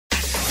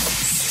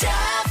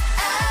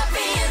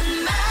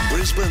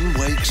Brisbane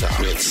Wakes Up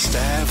with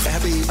Stav,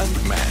 Abby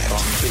and Matt on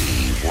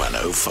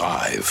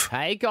B105.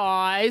 Hey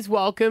guys,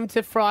 welcome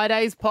to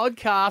Friday's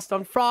podcast.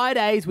 On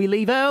Fridays, we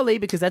leave early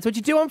because that's what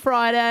you do on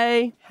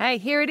Friday. Hey,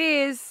 here it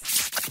is.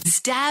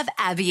 Stav,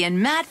 Abby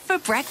and Matt for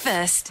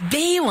breakfast.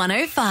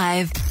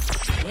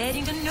 B105.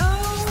 Getting to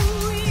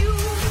know you.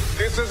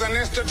 This is an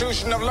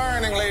institution of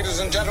learning, ladies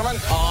and gentlemen.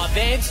 Oh,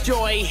 Vance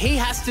Joy, he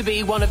has to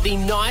be one of the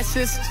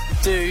nicest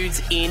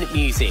dudes in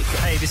music.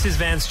 Hey, this is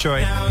Vance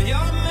Joy.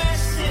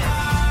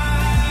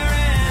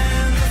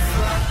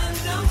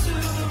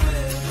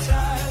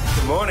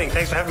 Good morning.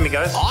 Thanks for having me,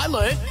 guys. I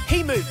learned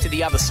he moved to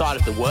the other side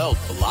of the world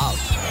for love.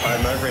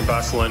 I'm over in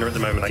Barcelona at the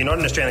moment. If you're not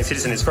an Australian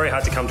citizen, it's very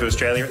hard to come to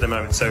Australia at the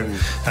moment. So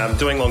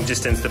doing long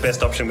distance, the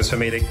best option was for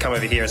me to come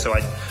over here. So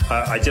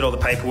I did all the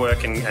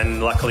paperwork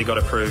and luckily got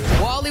approved.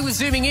 While he was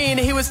zooming in,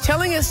 he was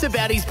telling us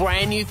about his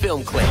brand new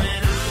film clip.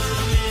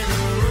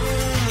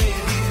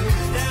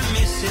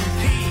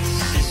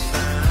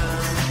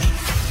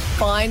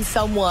 Find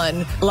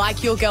someone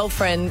like your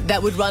girlfriend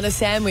that would run a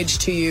sandwich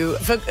to you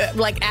for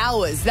like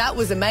hours. That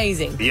was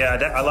amazing. Yeah,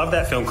 I love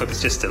that film clip.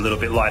 It's just a little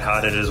bit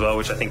lighthearted as well,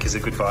 which I think is a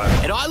good vibe.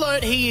 And I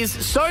learned he is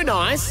so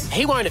nice,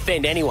 he won't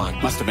offend anyone.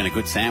 Must have been a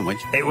good sandwich.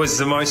 It was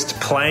the most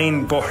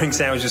plain, boring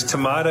sandwich, just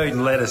tomato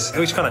and lettuce.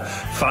 Which kind of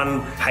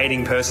fun,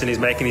 hating person is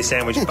making his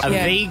sandwich? A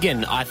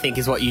vegan, I think,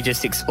 is what you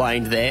just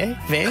explained there,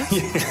 Vance.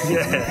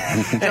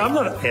 Yeah. No, I'm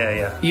not.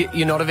 Yeah.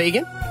 You're not a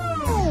vegan?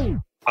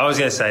 I was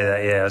going to say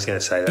that. Yeah, I was going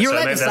to say that. You're so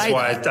allowed maybe to that's say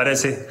why that. I don't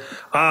see.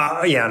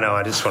 Yeah, no.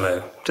 I just want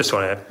to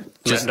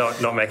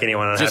not make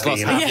anyone unhappy. Just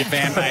lost half your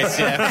fan base,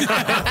 yeah.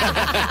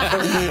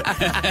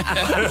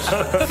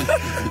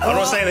 I don't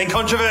want to say anything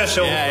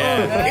controversial.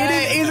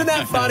 Isn't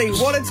that funny?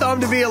 What a time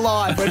to be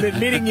alive when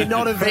admitting you're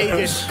not a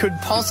vegan could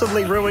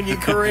possibly ruin your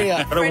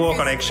career. I don't walk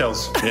on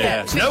eggshells.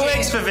 Yeah. No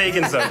eggs for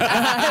vegans, though.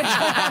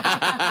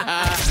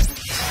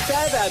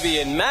 Stav, Abby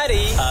and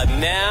Matty are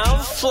now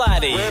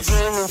flatties.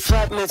 We're bringing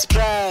flatmates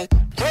back.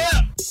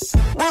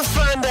 We'll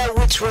find out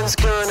which one's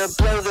gonna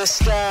blow the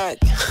stack.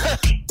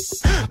 But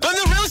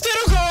the real estate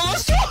will call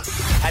us.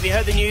 Have you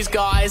heard the news,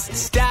 guys?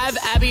 Stav,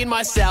 Abby and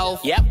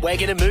myself, yep, we're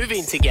going to move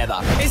in together.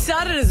 It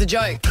started as a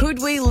joke. Could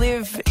we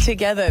live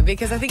together?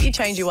 Because I think you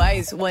change your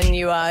ways when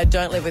you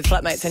don't live with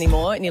flatmates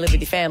anymore and you live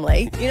with your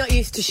family. You're not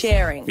used to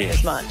sharing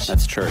as much.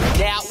 That's true.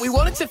 Now, we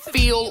wanted to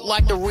feel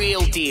like the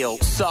real deal,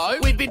 so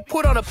we've been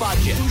put on a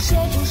budget.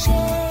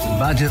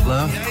 Budget,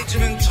 love. Age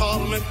of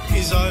entitlement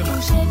is over.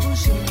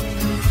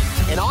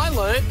 And I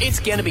learned it's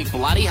going to be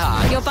bloody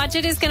hard. Your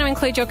budget is going to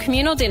include your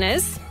communal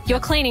dinners, your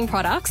cleaning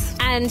products,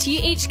 and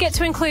you each get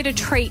to include a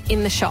treat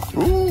in the shop.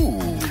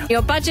 Ooh.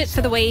 Your budget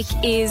for the week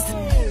is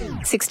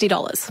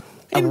 $60.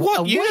 In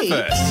what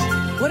universe?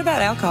 What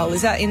about alcohol?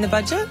 Is that in the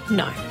budget?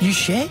 No. You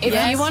share? If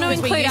you want to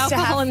because we include used to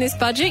alcohol have- in this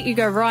budget, you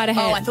go right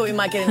ahead. Oh, I thought we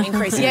might get an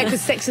increase. Yeah,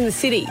 because Sex in the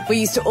City, we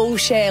used to all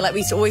share. Like, we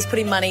used to always put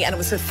in money, and it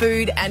was for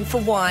food and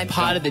for wine.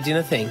 Part of the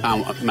dinner thing.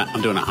 I'm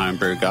doing a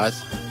homebrew, guys.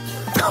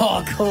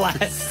 Oh,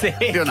 classic.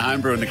 Doing a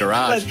homebrew in the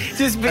garage.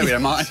 Maybe I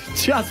might.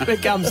 Just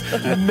becomes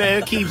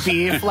murky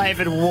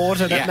beer-flavoured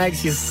water that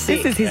makes you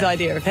sick. This is his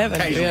idea of heaven.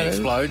 to be Occasionally honest.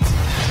 explodes.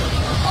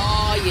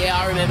 Oh, yeah,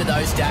 I remember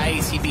those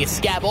days. You'd be a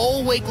scab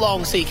all week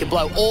long so you could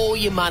blow all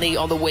your money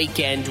on the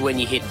weekend when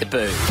you hit the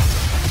booze.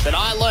 But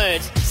I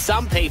learned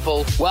some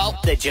people, well,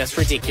 they're just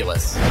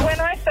ridiculous. When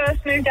I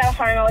first moved out of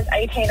home, I was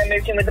 18 and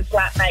moved in with a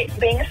flatmate.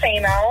 Being a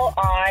female,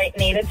 I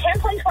needed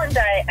tampons one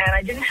day and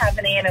I didn't have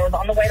any, and it was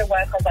on the way to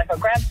work. I was like, I'll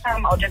grab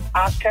some, I'll just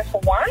ask her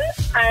for one.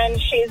 And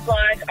she's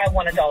like, I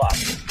want $1.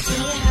 Do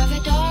you have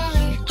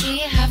 $1? Do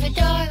you have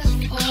 $1 for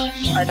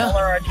me? $1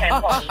 or a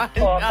tampon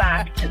for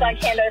back. Because I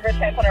hand over a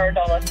tampon or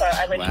 $1, so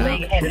I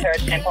literally handed her a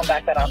tampon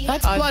back that up.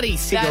 That's bloody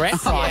cigarette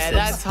prices. Yeah,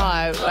 that's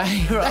high.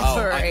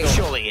 Right.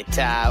 Surely it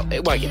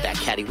won't get that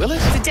catty, will it?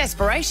 It's a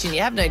desperation.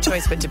 You have no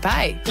choice but to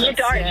pay. You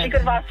don't. She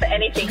could have asked for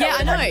anything. Yeah, I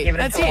would've had to give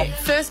know. That's to her. it.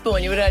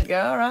 Firstborn, you would have had to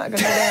go, all right, I'm going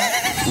to do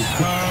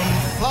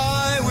that.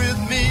 Fly with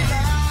me.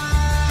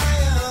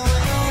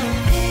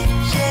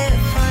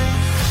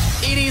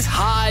 It is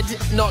hard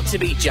not to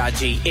be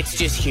judgy. It's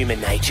just human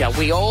nature.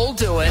 We all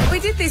do it. We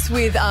did this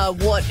with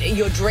what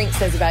your drink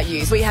says about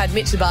you. We had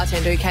Mitch, the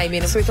bartender, who came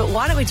in, and so we thought,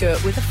 why don't we do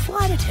it with a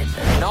flight attendant?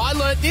 And I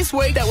learned this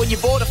week that when you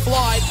board a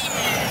flight,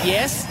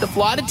 yes, the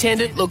flight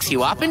attendant looks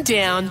you up and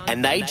down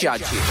and they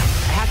judge you.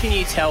 How can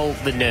you tell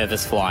the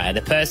nervous flyer,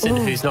 the person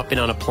who's not been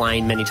on a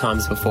plane many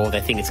times before,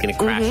 they think it's going to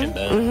crash and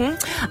burn?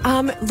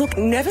 Look,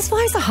 nervous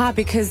flyers are hard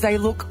because they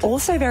look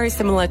also very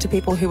similar to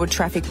people who would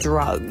traffic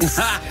drugs.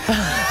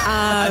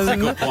 That's a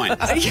good point.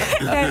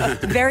 They're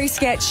very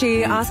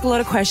sketchy, ask a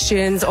lot of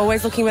questions,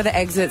 always looking where the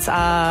exits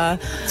are.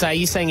 So are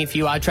you saying if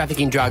you are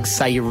trafficking drugs,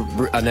 say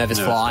you're a nervous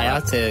flyer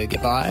to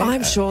get by?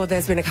 I'm sure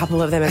there's been a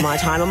couple of them in my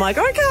time. I'm like,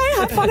 okay,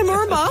 have fun in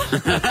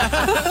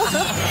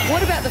Mooroombah.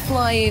 What about the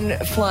fly-in,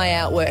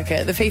 fly-out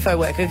worker, the FIFO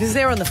worker? Because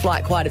they're on the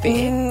flight quite a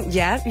bit.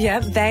 Yeah.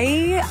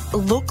 They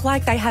look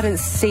like they haven't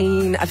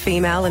seen a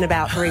female in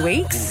about 3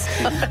 weeks.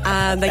 They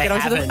get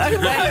onto the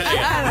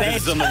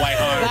Bed's on the way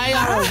home. They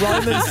are a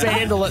Roman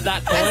sandal at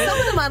that point. And some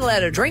of them aren't allowed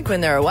to drink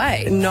when they're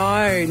away.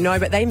 No,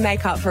 but they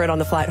make up for it on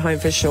the flight home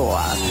for sure.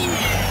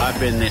 I've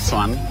been this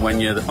one when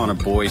you're on a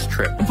boys'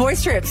 trip.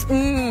 Boys' trips.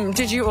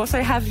 Did you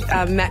also have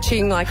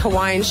matching like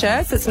Hawaiian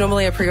shirts? It's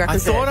normally a I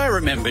prerequisite. thought I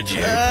remembered you.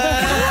 You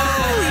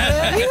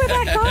were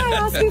that guy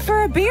asking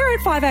for a beer at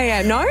 5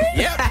 a.m, no?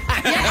 Yep.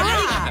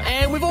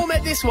 And we've all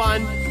met this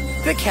one,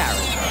 the Karen.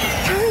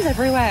 Karens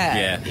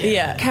everywhere.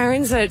 Yeah.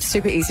 Karens are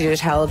super easy to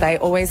tell. They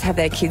always have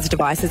their kids'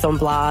 devices on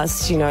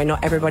blast. You know,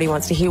 not everybody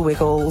wants to hear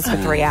Wiggles for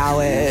 3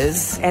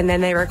 hours. And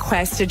then they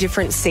request a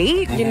different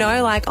seat, you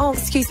know, like, oh,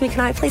 excuse me, can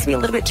I please be a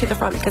little bit to the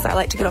front because I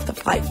like to get off the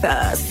flight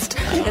first.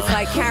 It's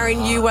like,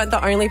 Karen, you weren't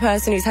the only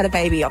person who's had a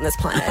baby on this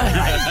planet.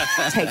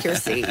 Like, take your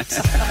seat.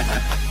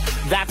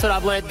 That's what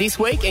I've learned this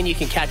week, and you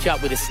can catch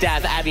up with the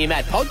Stav, Abby and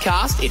Matt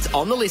podcast. It's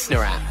on the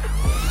Listener app.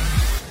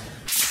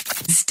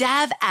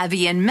 Stav,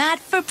 Abby and Matt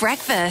for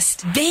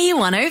breakfast.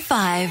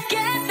 B105.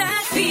 Get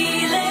that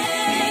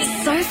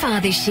feeling. So far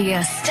this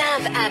year,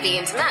 Stav, Abby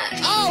and Matt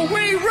Oh,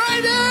 we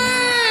ready?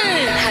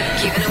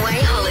 have given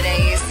away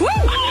holidays.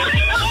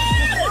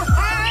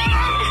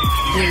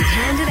 We've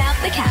handed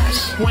out the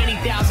cash.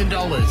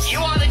 $20,000. You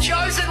are the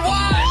chosen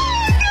one.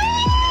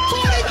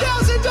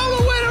 $20,000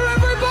 winner,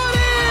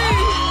 everybody.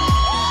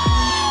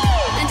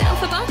 And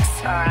Alpha Bucks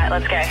All right,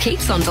 let's go.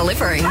 keeps on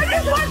delivering. I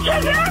just want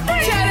 10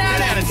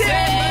 10 out of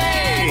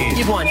 10.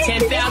 You've won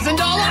 $10,000.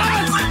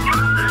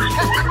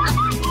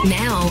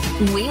 Now,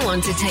 we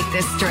want to take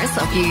the stress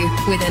off you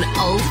with an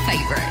old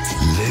favourite.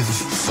 Live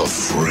for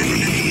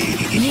free.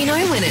 You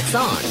know when it's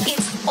on,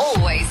 it's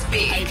always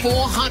big.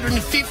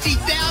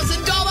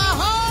 $450,000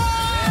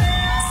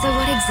 home. So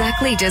what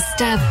exactly does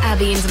Stav,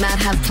 Abby and Matt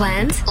have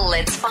planned?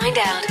 Let's find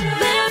out.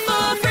 Live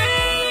for free.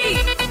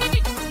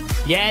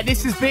 Yeah,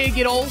 this is big.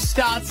 It all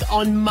starts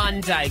on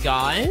Monday,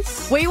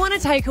 guys. We want to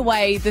take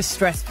away the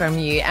stress from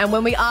you. And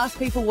when we ask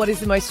people what is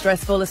the most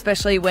stressful,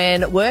 especially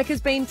when work has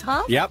been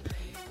tough, Yep.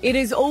 it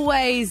is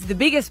always the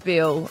biggest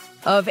bill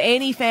of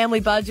any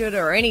family budget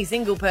or any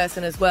single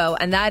person as well,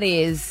 and that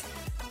is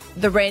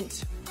the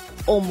rent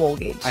or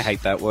mortgage. I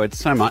hate that word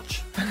so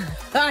much.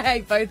 I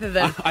hate both of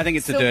them. I think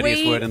it's the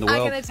dirtiest word in the We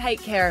world. are going to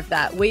take care of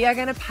that. We are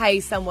going to pay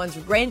someone's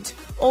rent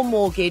or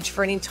mortgage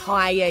for an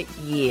entire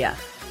year.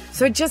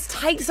 So it just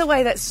takes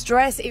away that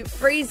stress. It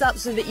frees up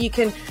so that you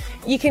can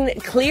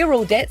clear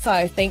all debts,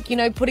 I think, you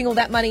know, putting all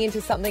that money into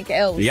something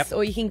else. Yep.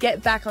 Or you can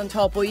get back on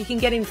top, or you can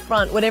get in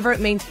front, whatever it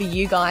means for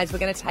you guys. We're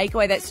going to take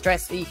away that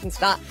stress so you can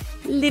start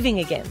living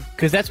again.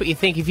 Because that's what you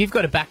think. If you've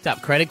got a backed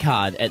up credit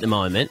card at the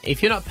moment,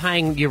 if you're not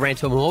paying your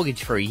rent or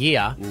mortgage for a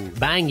year,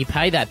 bang, you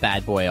pay that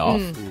bad boy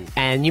off.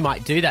 And you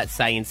might do that,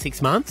 say, in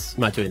 6 months.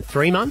 You might do it in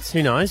 3 months.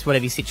 Who knows?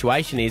 Whatever your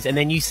situation is. And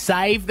then you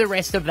save the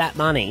rest of that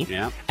money.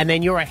 Yeah. And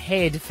then you're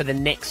ahead for the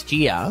next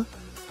year.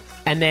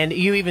 And then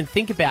you even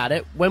think about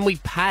it, when we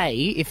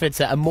pay, if it's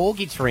a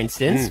mortgage, for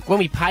instance, when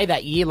we pay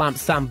that year lump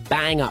sum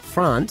bang up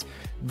front,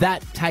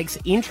 that takes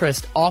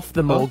interest off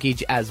the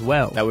mortgage as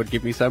well. That would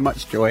give me so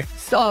much joy.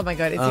 Oh, my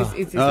God.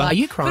 It's Are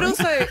you crying?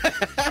 But also,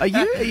 Are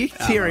you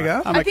tearing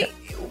up? I think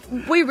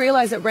we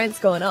realise that rent's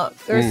gone up.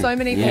 There are so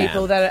many Yeah.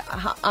 people that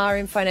are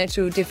in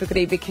financial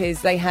difficulty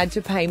because they had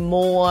to pay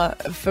more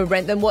for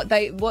rent than what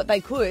they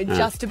could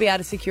just to be able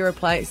to secure a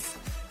place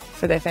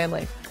for their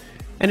family.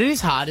 And it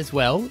is hard as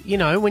well, you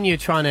know, when you're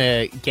trying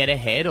to get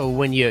ahead or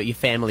when your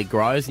family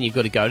grows and you've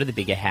got to go to the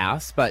bigger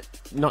house, but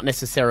not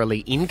necessarily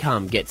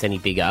income gets any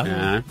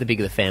bigger, the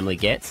bigger the family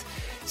gets.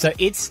 So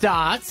it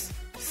starts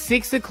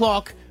 6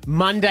 o'clock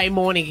Monday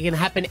morning. It can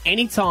happen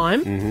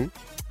anytime,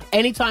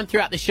 anytime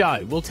throughout the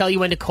show. We'll tell you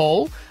when to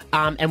call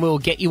and we'll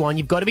get you on.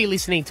 You've got to be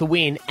listening to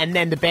win. And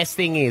then the best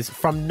thing is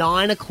from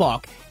 9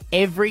 o'clock,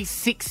 every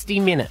 60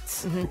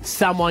 minutes,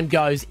 someone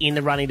goes in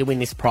the running to win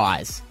this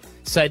prize.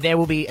 So there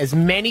will be as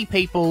many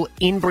people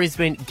in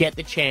Brisbane get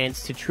the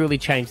chance to truly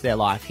change their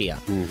life here.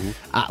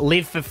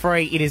 Live for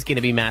free. It is going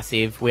to be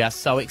massive. We are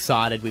so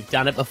excited. We've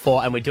done it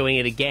before and we're doing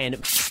it again.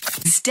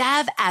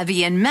 Stav,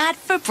 Abby and Matt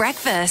for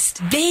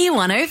breakfast.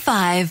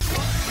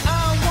 B105.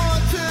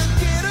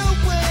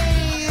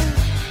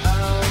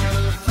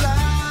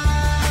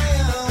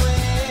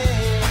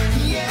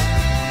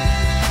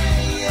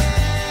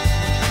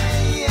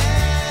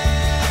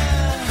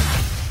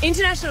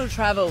 International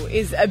travel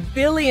is a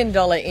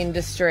billion-dollar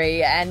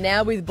industry, and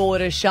now with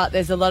borders shut,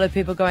 there's a lot of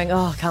people going,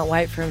 oh, I can't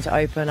wait for them to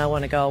open, I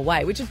want to go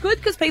away, which is good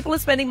because people are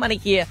spending money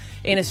here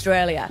in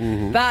Australia.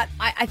 But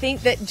I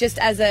think that just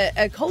as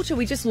a culture,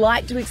 we just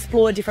like to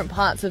explore different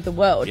parts of the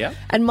world. Yeah.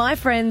 And my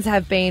friends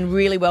have been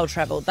really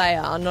well-travelled. They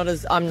are. I'm not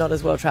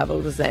as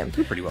well-travelled as them.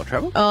 You're pretty well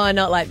travelled. Oh,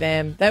 not like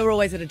them. They were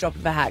always at a drop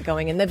of a hat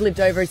going, and they've lived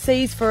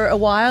overseas for a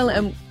while,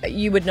 and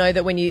you would know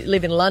that when you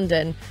live in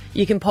London,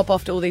 you can pop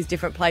off to all these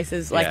different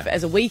places, like Yeah.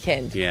 as a weekend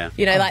weekend. Yeah.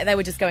 You know, like they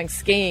were just going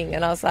skiing,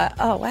 and I was like,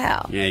 oh,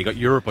 wow. Yeah, you got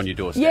Europe on your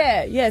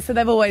doorstep. Yeah, so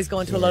they've always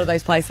gone to a lot of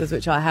those places,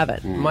 which I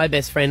haven't. My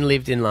best friend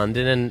lived in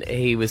London and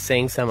he was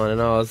seeing someone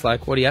and I was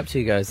like, what are you up to?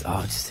 He goes,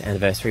 oh, just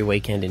anniversary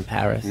weekend in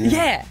Paris.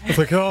 Yeah. I was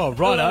like, oh,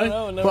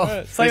 righto.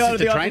 No. So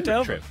This is a train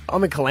trip.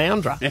 I'm a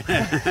caloundra.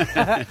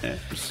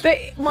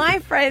 But my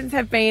friends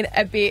have been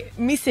a bit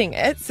missing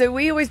it. So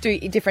we always do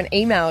different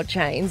email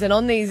chains. And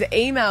on these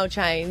email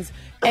chains,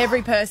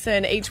 every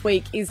person each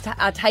week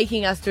are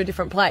taking us to a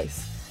different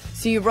place.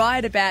 So you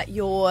write about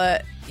your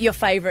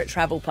favourite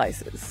travel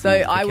places. So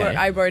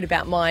I wrote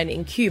about mine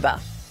in Cuba.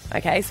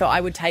 Okay, so I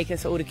would take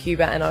us all to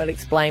Cuba and I would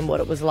explain what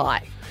it was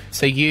like.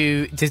 So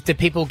do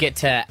people get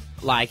to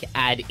like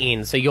add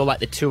in? So you're like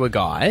the tour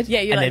guide. Yeah,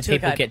 you're and like then the tour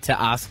people guide. get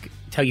to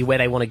tell you where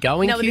they want to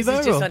go in No, Cuba? this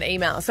is just or? on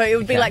email. So it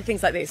would be like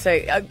things like this. So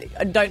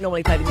I don't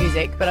normally play the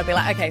music, but I'd be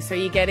like, okay, so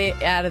you get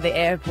it out of the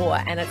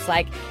airport and it's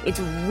like, it's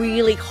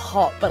really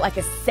hot, but like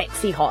a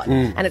sexy hot.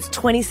 And it's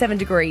 27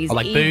 degrees. Oh,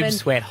 like even boob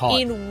sweat hot.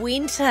 in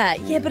winter.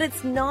 Yeah, but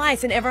it's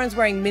nice. And everyone's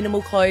wearing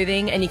minimal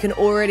clothing and you can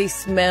already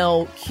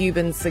smell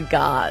Cuban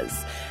cigars.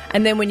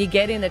 And then when you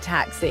get in a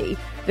taxi,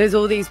 there's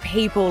all these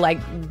people, like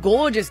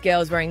gorgeous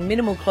girls wearing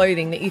minimal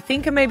clothing that you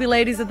think are maybe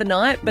ladies of the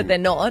night, but they're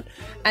not.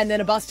 And then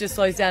a bus just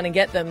slows down and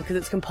get them because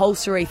it's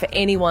compulsory for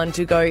anyone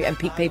to go and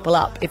pick people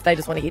up if they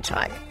just want to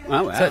hitchhike.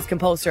 Oh, wow. So it's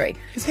compulsory.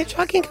 Is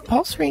hitchhiking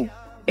compulsory?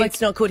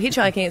 It's not called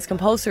hitchhiking, it's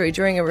compulsory.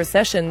 During a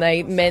recession,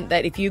 they meant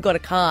that if you got a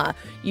car,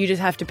 you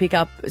just have to pick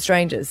up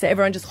strangers. So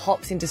everyone just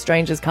hops into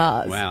strangers'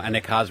 cars. Wow, and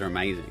their cars are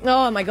amazing.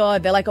 Oh my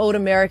God, they're like old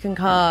American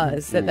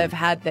cars that they've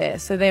had there.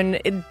 So then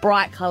in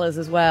bright colours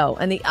as well.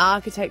 And the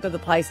architect of the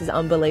place is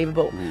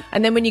unbelievable.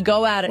 And then when you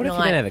go out at What if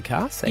night, you don't have a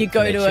car seat you for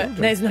go their to children?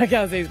 there's no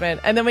car seats, man.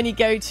 And then when you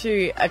go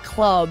to a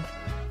club,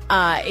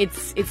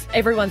 it's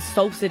everyone's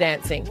salsa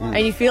dancing. And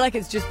you feel like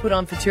it's just put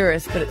on for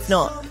tourists, but it's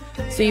not.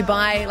 So you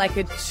buy like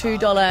a $2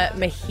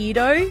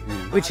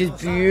 mojito, which is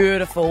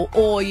beautiful,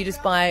 or you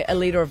just buy a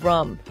litre of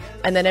rum,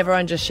 and then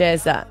everyone just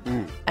shares that.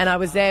 And I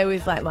was there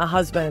with like my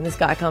husband, and this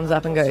guy comes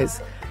up and goes,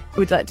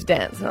 would you like to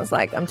dance? And I was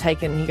like, I'm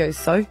taken. He goes,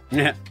 so?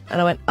 Yeah. And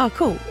I went, oh,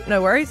 cool,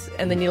 no worries.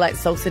 And then you like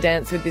salsa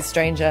dance with this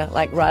stranger,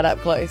 like right up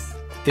close.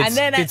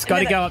 Did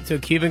Scotty go up to a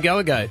Cuban girl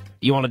and go,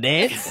 you want to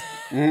dance?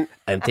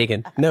 I'm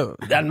thinking, no,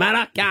 doesn't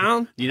matter,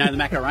 come. Do you know the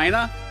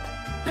Macarena?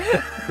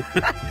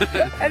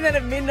 And then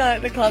at midnight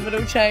at the club it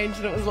all changed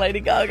and it was Lady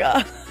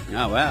Gaga.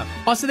 Oh, wow.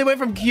 Oh, so they went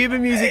from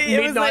Cuban music It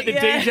was midnight, like, the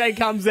yeah. DJ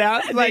comes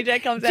out. The like,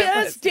 DJ comes out.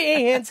 Just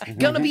dance,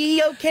 gonna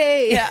be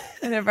okay. Yeah,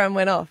 and everyone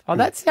went off. Oh,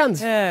 that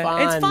sounds Yeah.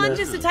 fun. It's fun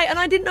just to take, and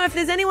I didn't know if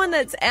there's anyone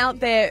that's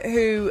out there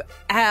who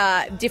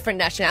are different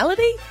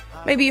nationality.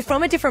 Maybe you're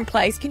from a different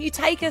place. Can you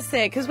take us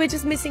there? Because we're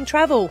just missing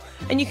travel,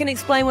 and you can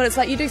explain what it's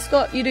like. You do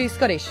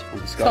Scottish.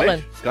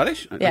 Scotland.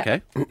 Scottish? Yeah.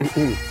 Okay.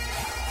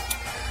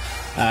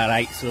 All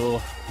right,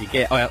 so you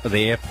get out of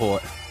the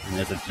airport and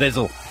there's a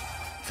drizzle.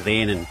 It's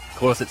raining. Of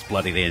course it's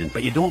bloody raining,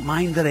 but you don't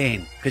mind the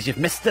rain because you've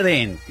missed the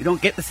rain. You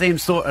don't get the same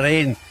sort of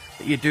rain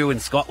that you do in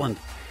Scotland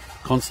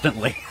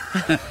constantly.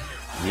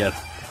 Your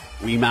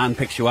wee man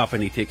picks you up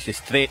and he takes you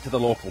straight to the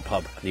local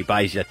pub and he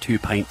buys you 2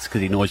 pints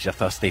because he knows you're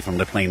thirsty from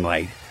the plane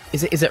ride.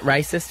 Is it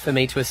racist for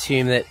me to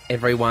assume that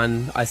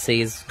everyone I see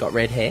has got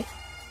red hair?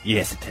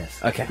 Yes, it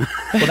is. Okay.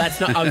 Well, that's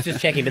not. I was just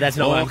checking, but that's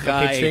not what I'm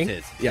picturing. It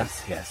is.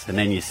 Yes. And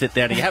then you sit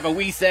there and you have a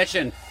wee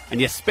session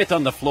and you spit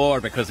on the floor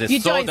because there's You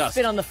sawdust. don't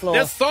spit on the floor.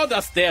 There's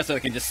sawdust there so they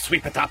can just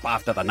sweep it up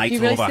after the night's You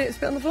really over.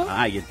 spit on the floor?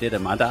 Aye, you did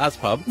in my dad's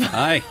pub.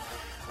 Aye.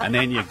 And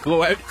then you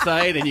go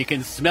outside and you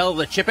can smell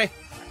the chippy.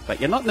 But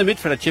you're not in the mood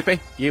for a chippy.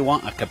 You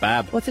want a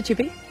kebab. What's a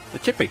chippy? The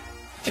chippy.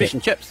 Fish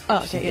and chips.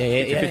 Oh,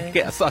 okay, yeah.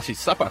 Get a sausage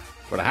supper.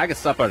 Or a haggis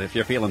supper if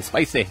you're feeling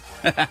spicy.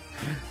 And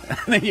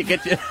then you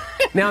get your...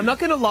 Now, I'm not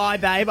going to lie,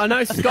 babe. I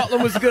know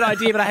Scotland was a good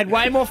idea, but I had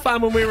way more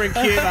fun when we were in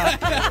Cuba.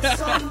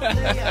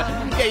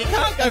 Yeah, you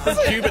can't go from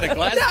Cuba to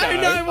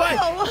Glasgow. No way.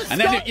 And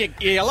then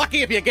you're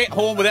lucky if you get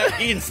home without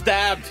being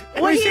stabbed.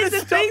 We should here's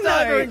have the thing,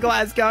 stopped over though. in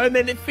Glasgow and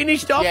then it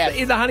finished off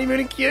in the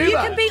honeymoon in Cuba. You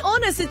can be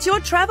honest, it's your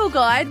travel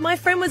guide. My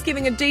friend was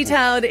giving a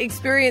detailed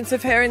experience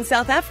of her in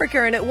South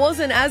Africa and it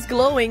wasn't as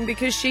glowing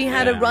because she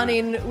had a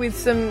run-in with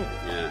some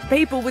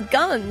people with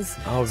guns.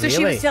 Oh, So she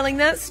really? was telling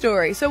that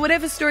story. So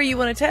whatever story you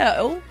want to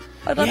tell,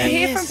 I'd love to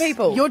hear from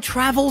people. Your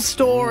travel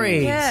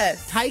stories.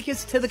 Yes. Take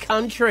us to the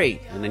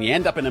country. And then you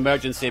end up in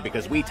emergency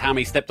because wee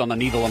Tammy stepped on the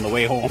needle on the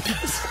way home.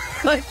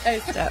 Okay,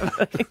 Steph.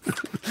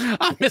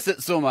 I miss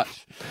it so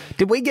much.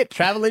 Did we get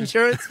travel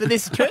insurance for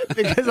this trip?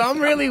 Because I'm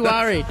really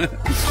worried.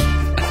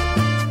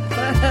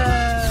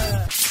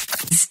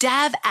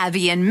 Stab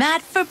Abby and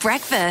Matt for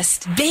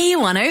breakfast.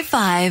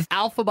 B105.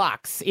 Alpha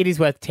Bucks. It is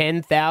worth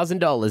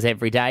 $10,000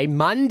 every day.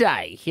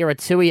 Monday. Here are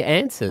 2 of your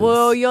answers.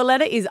 Well, your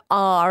letter is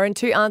R and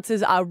 2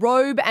 answers are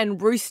robe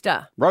and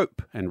rooster.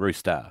 Rope and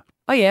rooster.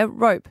 Oh, yeah,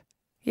 rope.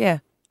 Yeah,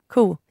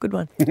 cool. Good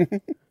one.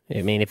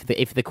 I mean,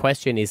 if the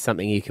question is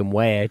something you can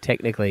wear,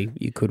 technically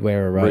you could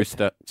wear a rope.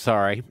 Rooster.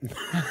 Sorry.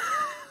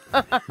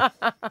 You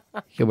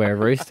can wear a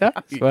rooster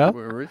as well.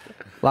 Wear a rooster.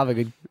 Love a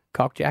good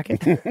cock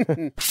jacket.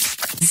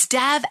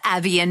 Stab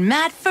Abby and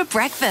Matt for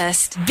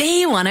breakfast.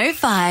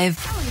 B105.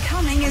 Alan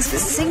Cumming is the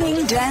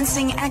singing,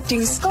 dancing,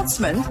 acting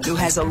Scotsman who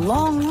has a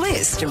long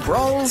list of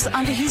roles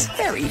under his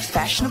very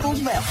fashionable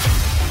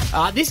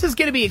belt. This is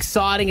going to be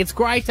exciting. It's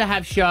great to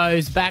have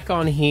shows back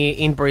on here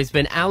in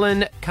Brisbane.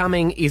 Alan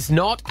Cumming is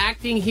not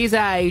acting his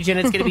age, and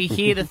it's going to be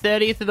here the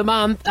 30th of the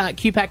month.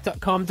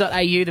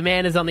 qpac.com.au. The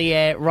man is on the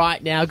air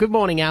right now. Good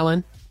morning,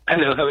 Alan.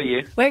 Hello, how are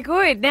you? We're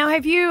good. Now,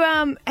 have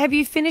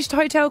you finished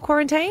hotel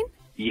quarantine?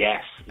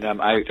 Yes,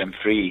 I'm out. I'm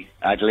free.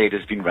 Adelaide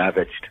has been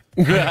ravaged.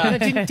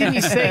 Didn't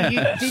you see?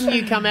 Didn't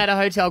you come out of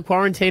hotel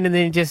quarantine and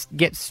then just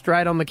get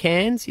straight on the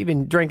cans? You've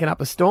been drinking up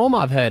a storm,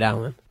 I've heard,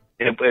 Alan.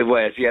 It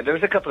was, yeah. There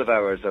was a couple of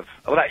hours of...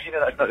 Well, actually,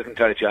 no, that's not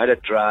entirely true. I had a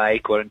dry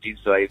quarantine,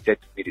 so I did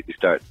immediately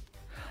start.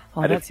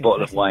 I had a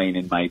bottle of wine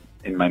in my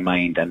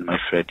mind and my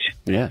fridge.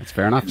 Yeah, it's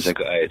fair enough. As I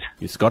got out.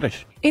 You're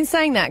Scottish. In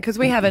saying that, because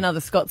we have another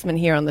Scotsman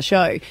here on the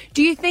show,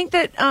 do you think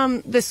that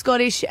the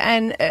Scottish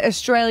and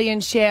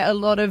Australians share a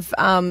lot of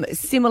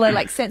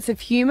similar, sense of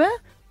humour?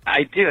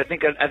 I do. I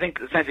think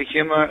the sense of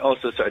humour,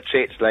 also sort of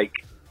traits like,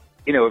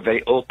 we're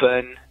very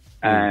open,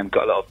 got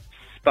a lot of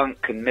spunk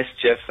and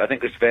mischief. I think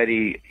there's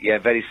very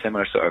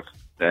similar sort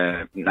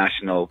of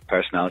national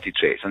personality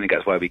traits. I think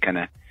that's why we kind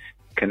of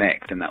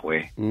connect in that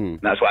way.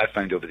 That's what I've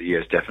found over the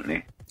years,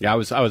 definitely. Yeah, I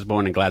was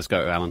born in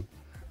Glasgow, Alan.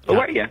 Oh,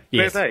 were you?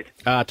 Yes.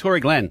 Whereabouts? Tory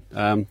Glen,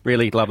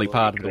 really lovely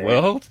part of the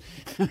world.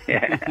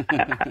 Yeah,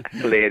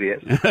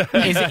 hilarious.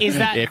 Is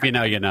that... If you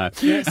know, you know.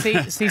 Yeah,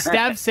 see,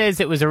 Stab says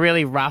it was a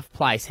really rough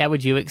place. How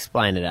would you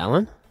explain it,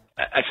 Alan?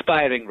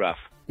 Aspiring rough,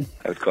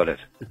 I would call it.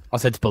 Oh,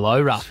 so it's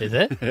below rough, is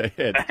it?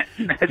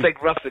 It's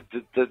like rough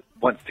that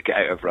wants to get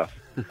out of rough.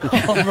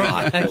 Oh,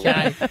 right,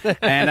 okay.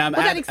 And,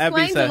 well, that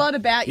explains a lot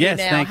about you now,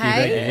 thank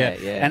hey?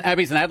 you, yeah. And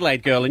Abby's an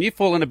Adelaide girl, and you've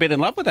fallen a bit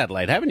in love with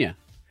Adelaide, haven't you?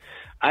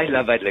 I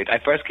love Adelaide. I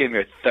first came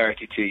here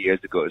 32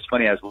 years ago. It's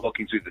funny, I was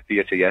walking through the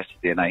theatre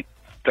yesterday, and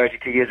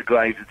 32 years ago,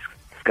 I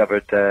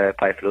discovered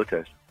pie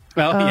floaters.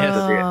 Well,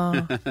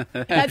 yes.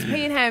 That's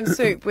pea and ham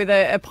soup with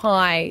a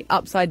pie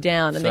upside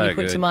down, and then you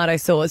put tomato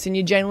sauce, and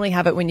you generally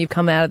have it when you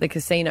come out of the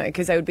casino,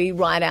 because they would be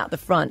right out the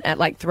front at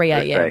 3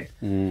 a.m. That's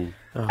right.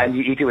 And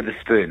you eat it with a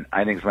spoon.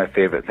 I think it's my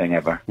favourite thing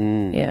ever.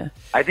 Yeah.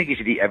 I think you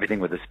should eat everything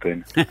with a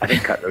spoon. I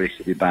think cutlery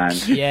should be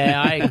banned.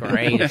 Yeah, I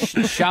agree.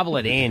 Just shovel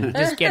it in.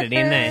 Just get it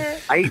in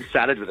there. I eat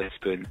salad with a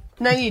spoon.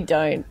 No, you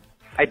don't.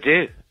 I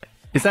do.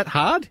 Is that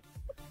hard?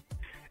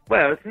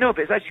 Well, no,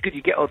 but it's actually good.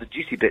 You get all the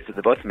juicy bits at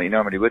the bottom that you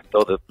normally would,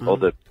 all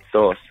the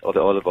sauce, all the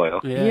olive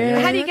oil. Yeah.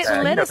 How do you get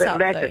the lettuce up,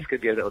 lettuce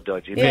could be a little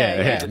dodgy.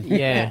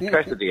 Yeah.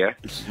 Persevere.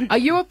 Are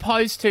you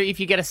opposed to,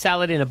 if you get a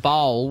salad in a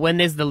bowl, when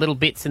there's the little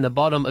bits in the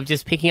bottom, of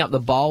just picking up the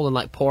bowl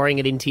and pouring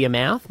it into your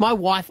mouth? My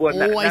wife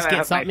always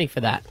gets up me for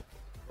that.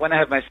 When I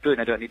have my spoon,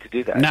 I don't need to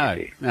do that. No,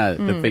 that's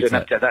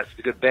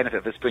the good benefit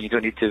of the spoon. You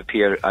don't need to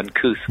appear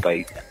uncouth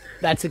by...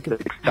 That's a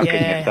good... Stuck in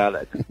your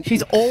salad.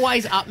 She's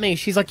always up me.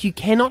 She's like, you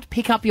cannot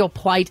pick up your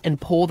plate and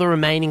pour the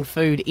remaining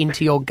food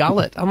into your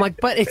gullet. I'm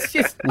like, but it's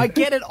just, I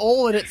get it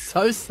all and it's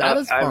so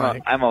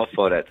satisfying. I'm all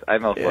for it.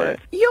 I'm all for it.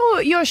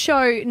 Your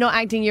show, Not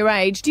Acting Your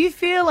Age, do you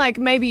feel like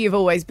maybe you've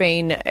always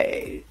been...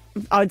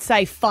 I would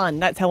say fun,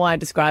 that's how I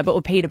describe it,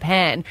 or Peter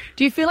Pan.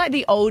 Do you feel like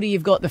the older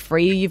you've got, the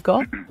freer you've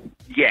got?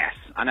 Yes,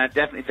 and I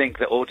definitely think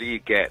the older you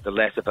get, the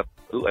less of a...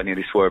 Ooh, I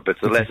nearly swore, but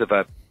the less of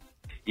a...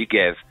 you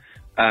give...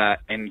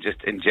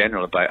 in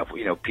general about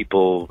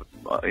people,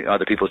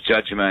 other people's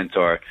judgment,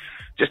 or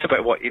just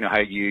about what how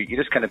you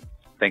just kind of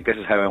think this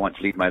is how I want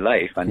to lead my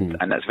life, and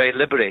that's very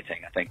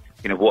liberating. I think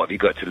what have you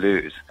got to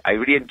lose? I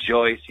really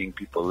enjoy seeing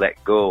people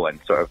let go and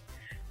sort of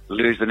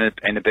lose their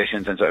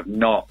inhibitions and sort of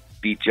not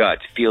be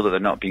judged, feel that they're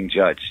not being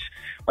judged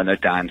when they're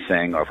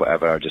dancing or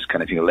whatever, or just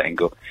kind of letting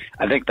go.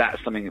 I think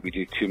that's something that we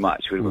do too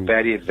much. We're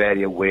very,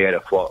 very aware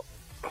of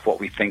what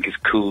we think is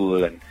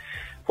cool and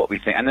what we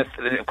think. And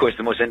of course,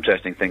 the most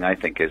interesting thing I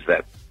think is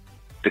that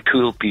the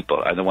cool people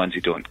are the ones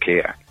who don't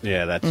care.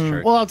 Yeah, that's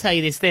true. Well, I'll tell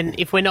you this then.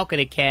 If we're not going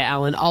to care,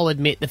 Alan, I'll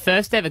admit the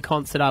first ever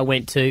concert I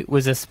went to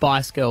was a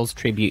Spice Girls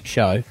tribute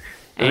show.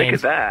 Look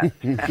at that.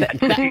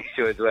 Tribute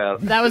show as well.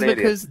 That was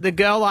because the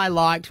girl I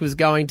liked was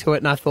going to it,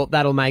 and I thought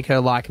that'll make her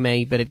like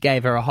me, but it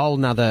gave her a whole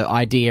nother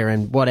idea,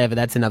 and whatever,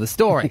 that's another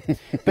story.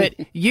 But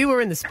you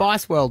were in the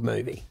Spice World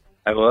movie.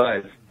 I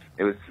was.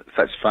 It was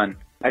such fun.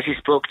 I actually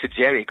spoke to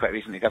Jerry quite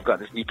recently. I've got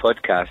this new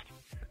podcast,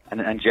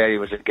 and Jerry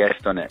was a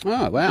guest on it.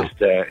 Oh, wow.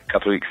 Just a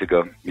couple of weeks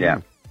ago, yeah.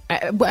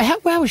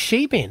 How has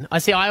she been?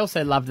 I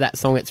also loved that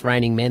song, It's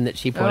Raining Men, that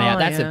she put out.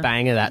 That's a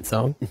banger, that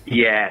song.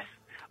 Yes.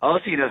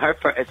 Also,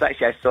 it's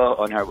actually, I saw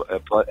on her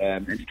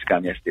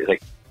Instagram yesterday, it's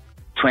like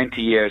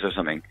 20 years or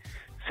something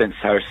since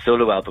her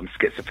solo album,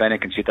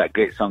 Schizophrenic, and she had that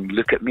great song,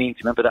 Look at Me. Do you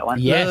remember that one?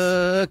 Yes.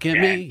 Look at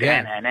me.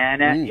 Yeah,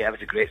 it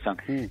was a great song.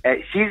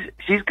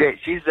 She's great.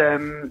 She's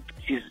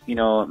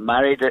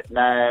married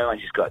now,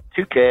 and she's got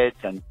 2 kids,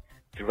 and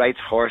she rides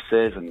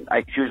horses, and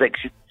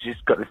she's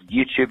got this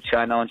YouTube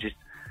channel, and she's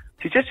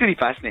just really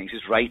fascinating.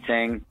 She's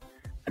writing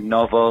a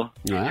novel.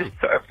 Wow. She's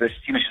just sort of this,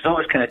 she's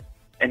always kind of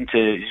she's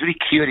a really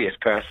curious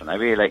person. I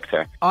really liked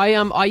her.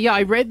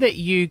 I read that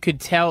you could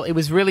tell it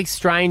was really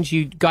strange.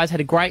 You guys had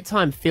a great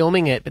time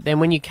filming it, but then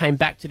when you came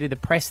back to do the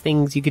press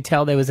things, you could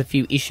tell there was a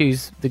few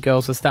issues. The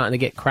girls were starting to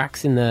get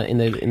cracks in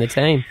the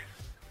team.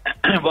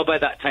 Well, by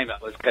that time,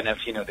 it was kind of,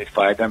 they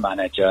fired their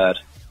manager.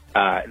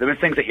 There were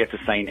things that you had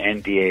to sign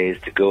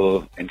NDAs to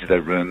go into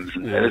their rooms.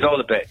 And it was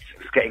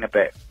getting a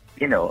bit,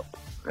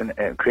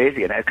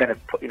 crazy. And it kind of,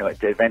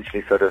 it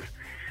eventually sort of,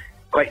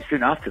 quite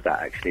soon after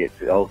that, actually,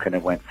 it all kind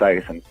of went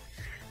south and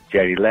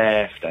Jerry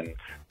left and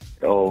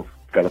it all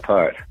fell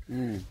apart. I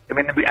mean,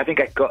 I think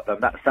I got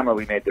them. That summer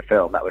we made the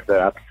film, that was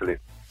their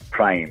absolute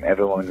prime.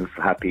 Everyone was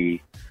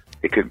happy.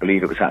 They couldn't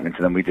believe it was happening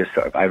to them. We just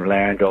I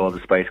learned all the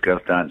Spice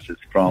Girls dances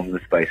from the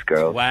Spice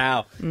Girls.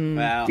 Wow.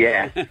 Wow.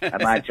 Yeah,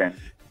 imagine.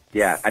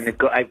 Yeah, and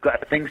I've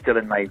got a thing still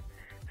in my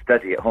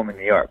study at home in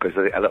New York. There's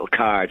a little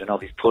card and all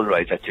these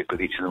Polaroids I took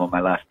with each of them on my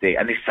last day.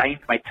 And they signed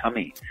my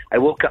tummy. I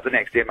woke up the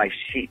next day and my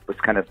sheet was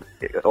kind of,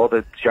 all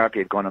the Sharpie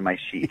had gone on my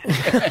sheet.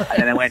 And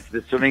then I went to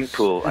the swimming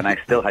pool and I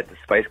still had the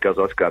Spice Girls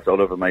autographs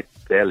all over my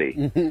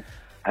belly.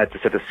 I had to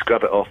sort of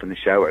scrub it off in the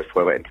shower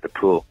before I went into the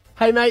pool.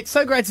 Hey, mate,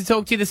 so great to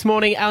talk to you this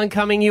morning. Alan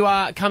Cumming, you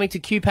are coming to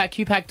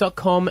QPAC,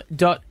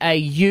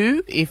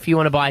 qpac.com.au if you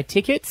want to buy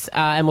tickets.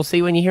 And we'll see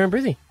you when you're here in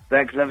Brizzy.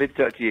 Thanks, lovely to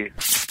talk to you.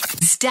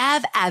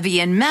 Stab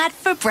Abby and Matt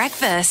for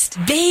breakfast.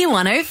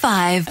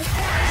 B105. It's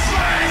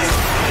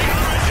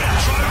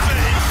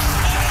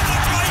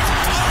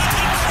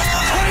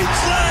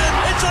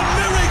a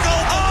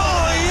miracle!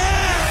 Oh,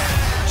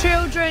 yeah!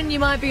 Children, you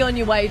might be on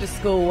your way to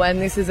school,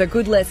 and this is a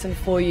good lesson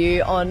for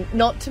you on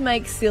not to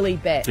make silly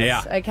bets.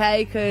 Yeah.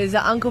 Okay? Because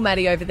Uncle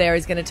Matty over there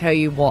is going to tell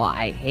you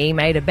why. He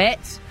made a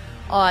bet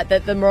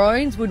that the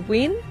Maroons would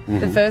win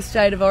the first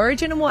state of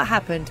origin. And what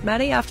happened,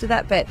 Matty, after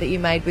that bet that you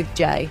made with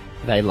Jay?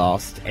 They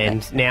lost,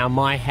 and now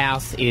my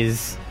house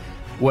is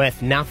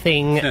worth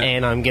nothing,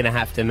 and I'm going to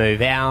have to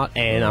move out,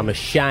 and I'm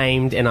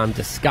ashamed, and I'm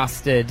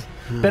disgusted.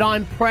 But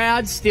I'm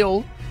proud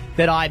still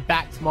that I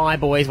backed my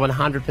boys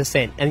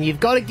 100%. And you've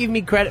got to give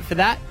me credit for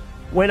that.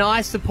 When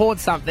I support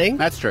something...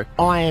 That's true.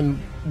 I am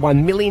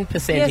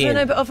 1,000,000% in. Yes, I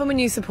know, but often when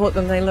you support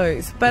them, they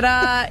lose.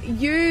 But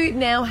you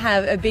now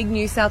have a big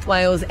New South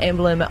Wales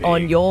emblem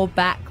on your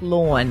back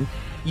lawn.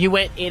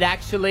 It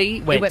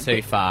actually went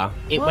too far.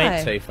 It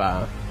went too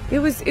far. It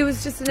was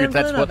just an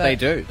emblem. That's what they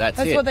do. That's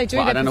it. what they do.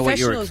 Well, They're I don't know what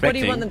you're professionals. What do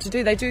you want them to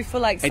do? They do for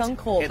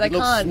Suncorp. It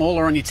looks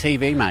smaller on your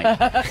TV, mate.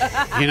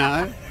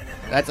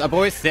 I've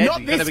always said you've got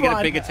to get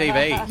a bigger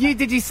TV.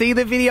 Did you see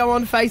the video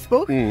on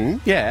Facebook?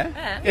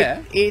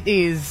 Yeah. It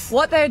is.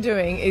 What they're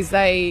doing is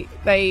they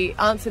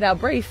answered our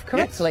brief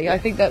correctly. Yes. I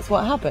think that's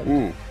what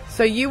happened.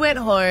 So you went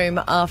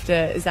home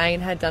after Zane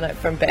had done it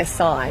from Best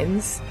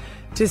Signs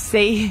to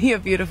see your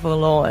beautiful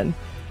lawn.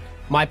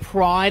 My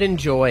pride and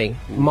joy,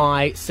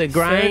 my Sir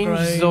Grange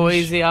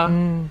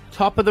Zoysia,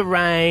 top of the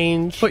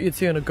range. What you'd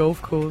see on a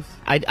golf course.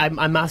 I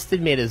must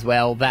admit as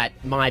well that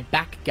my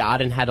back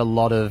garden had a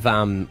lot of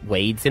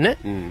weeds in it,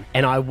 and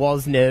I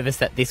was nervous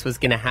that this was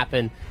going to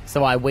happen,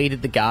 so I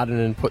weeded the garden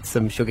and put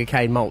some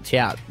sugarcane mulch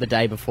out the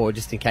day before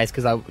just in case,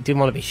 because I didn't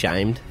want to be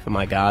shamed for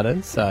my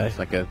garden. So it's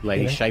like a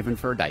lady shaving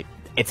for a date.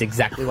 It's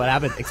exactly what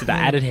happened, except I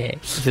added hair.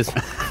 Just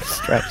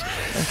stretch.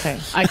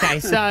 Okay,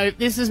 so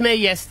this is me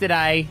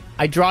yesterday.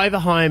 I drove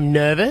home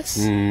nervous,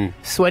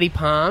 sweaty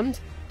palmed,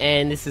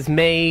 and this is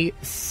me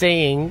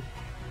seeing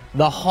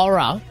the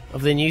horror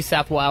of the New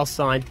South Wales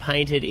sign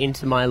painted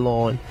into my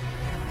lawn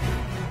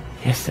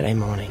yesterday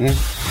morning.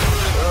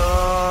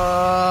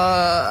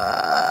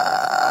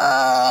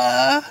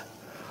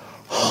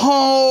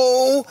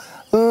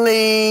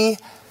 Holy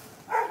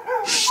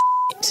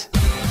shit.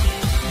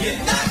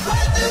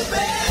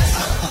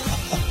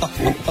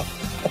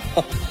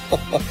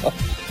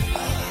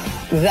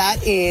 That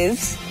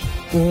is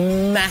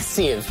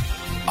massive.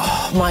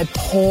 Oh, my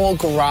poor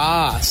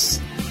grass.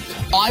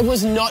 I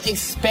was not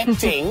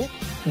expecting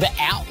the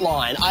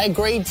outline. I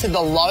agreed to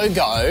the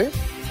logo.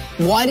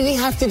 Why did he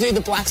have to do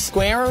the black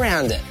square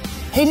around it?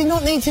 He did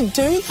not need to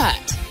do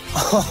that.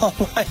 Oh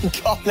my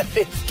God, that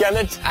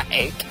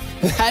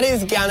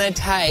is gonna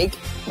take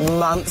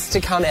months to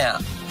come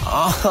out.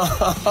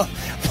 Oh,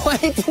 why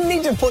didn't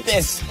need to put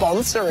their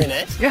sponsor in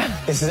it?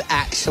 This is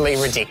actually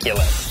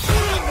ridiculous.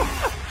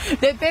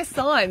 They're best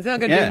signs. They're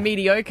not going to do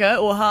mediocre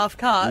or half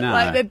cut.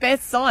 No. They're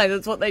best signs.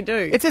 That's what they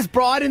do. It says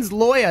Bryden's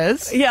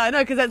Lawyers. Yeah, I know,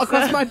 because that's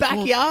across my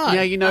backyard.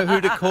 Yeah, you know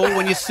who to call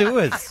when you're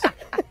sewers.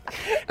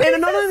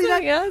 And not only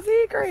that,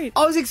 he agreed.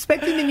 I was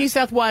expecting the New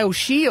South Wales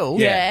Shield,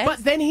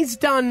 but then he's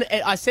done,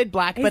 I said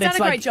black, He's but done it's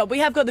a great job. We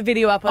have got the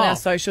video up on our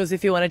socials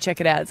if you want to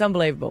check it out. It's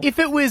unbelievable. If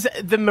it was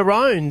the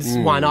Maroons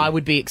one, I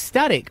would be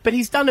ecstatic, but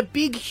he's done a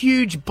big,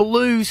 huge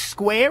blue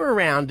square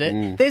around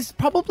it. There's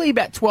probably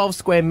about 12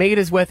 square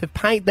metres worth of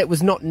paint that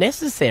was not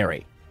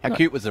necessary. How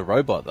cute was the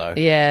robot, though?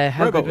 Yeah,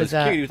 how robot good was was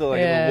that? cute. He was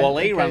like a little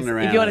Wally running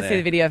around. If you want to there. see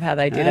the video of how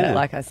they did it,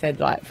 like I said,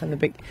 like from the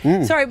big.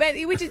 Sorry, but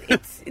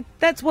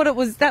that's what it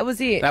was. That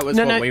was it. That was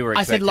what we were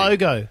I expecting. said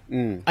logo.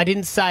 I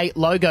didn't say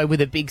logo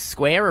with a big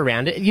square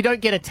around it. You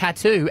don't get a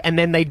tattoo and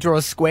then they draw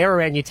a square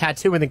around your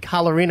tattoo and then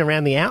colour in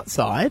around the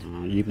outside.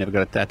 Oh, you've never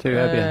got a tattoo,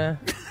 have you?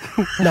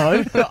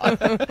 No.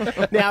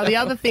 Now, the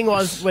other thing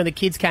was when the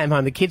kids came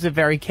home, the kids were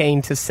very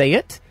keen to see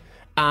it.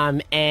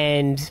 And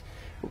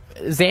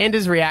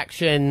Xander's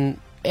reaction,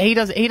 he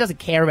doesn't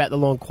care about the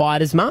lawn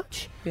quite as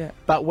much. Yeah.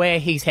 But where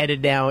he's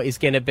headed now is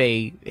going to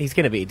be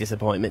a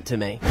disappointment to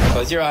me.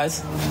 Close your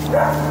eyes.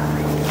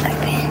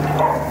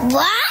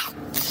 What?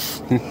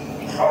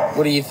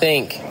 What do you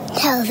think?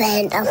 Tell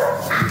Xander.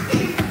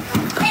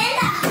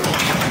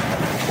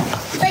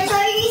 I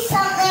told you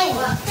something.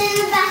 It's in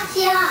the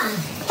backyard.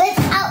 It's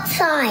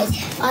outside.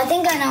 I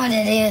think I know what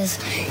it is.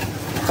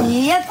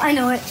 Yep, I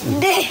know it.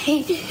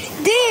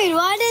 Dude,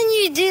 why didn't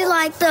you do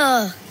like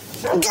the...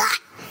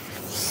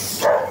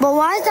 But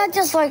why is that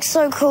just like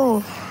so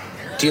cool?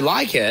 Do you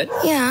like it?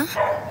 Yeah.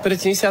 But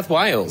it's New South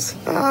Wales.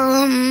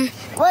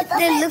 What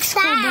does it looks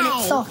cool, but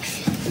it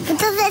sucks. What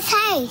does it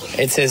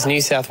say? It says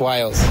New South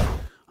Wales.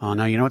 Oh,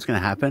 no, you know what's going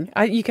to happen?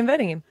 Are you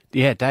converting him?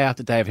 Yeah, day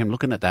after day of him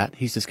looking at that,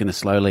 he's just going to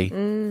slowly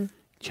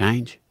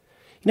change.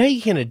 You know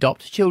you can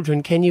adopt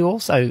children. Can you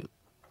also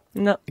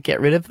get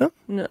rid of them?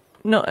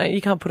 No,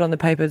 you can't put on the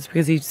papers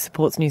because he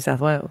supports New South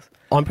Wales.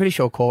 I'm pretty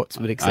sure courts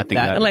would accept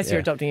that. Unless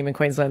you're adopting him in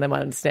Queensland, they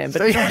might understand.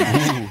 But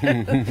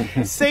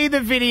See the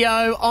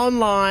video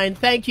online.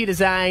 Thank you to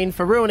Zane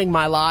for ruining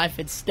my life.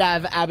 It's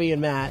Stav, Abby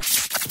and Matt.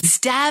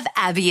 Stab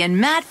Abby and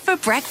Matt for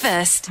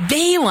breakfast.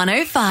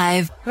 B105.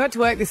 I got to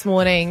work this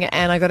morning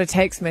and I got a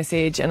text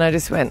message and I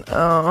just went,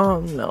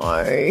 oh no,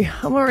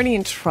 I'm already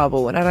in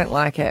trouble and I don't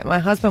like it. My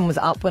husband was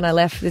up when I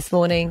left this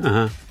morning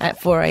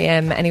at 4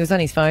 a.m. and he was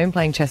on his phone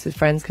playing chess with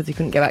friends because he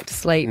couldn't get back to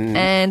sleep.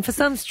 And for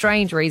some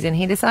strange reason,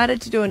 he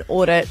decided to do an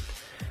audit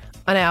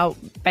on our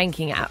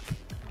banking app.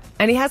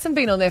 And he hasn't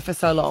been on there for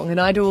so long,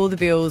 and I do all the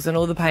bills and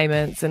all the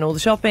payments and all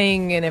the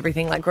shopping and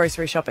everything, like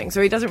grocery shopping,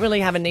 so he doesn't really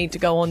have a need to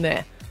go on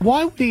there.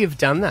 Why would he have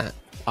done that?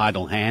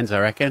 Idle hands,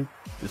 I reckon.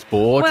 Just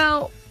bored.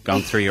 Well,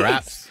 going through your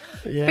apps.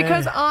 Yeah.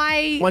 Because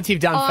once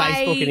you've done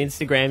Facebook and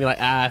Instagram, you're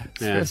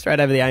like, straight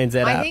over the ANZ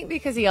app. I think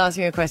because he asked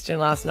me a question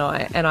last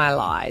night and I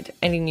lied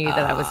and he knew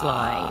that I was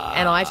lying.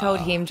 And I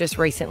told him just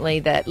recently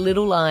that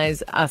little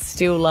lies are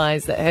still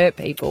lies that hurt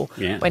people.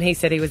 Yeah. When he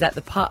said he was at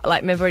the pub,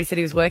 like, remember he said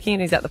he was working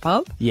and he's at the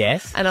pub?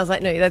 Yes. And I was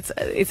like, no, it's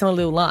not a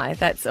little lie.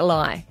 That's a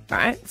lie,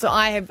 right? So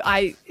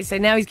so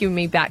now he's giving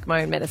me back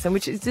my own medicine,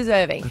 which is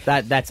deserving.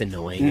 That's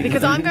annoying.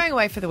 Because I'm going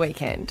away for the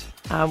weekend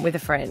with a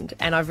friend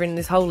and I've written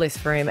this whole list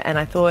for him and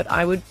I thought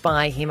I would buy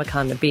him a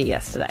carton of beer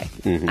yesterday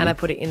and I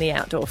put it in the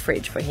outdoor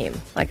fridge for him,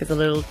 like as a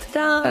little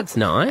ta-da. That's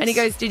nice. And he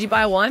goes, did you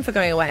buy wine for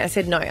going away? I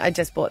said, no, I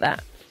just bought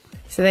that.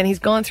 So then he's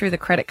gone through the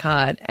credit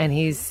card and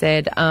he's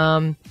said,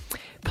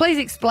 please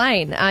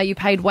explain, you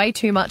paid way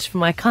too much for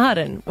my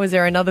carton. Was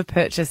there another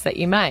purchase that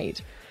you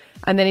made?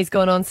 And then he's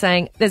gone on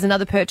saying, there's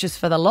another purchase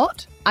for the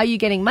lot. Are you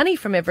getting money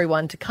from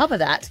everyone to cover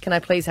that? Can I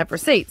please have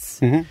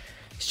receipts?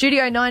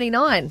 Studio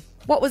 99.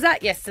 What was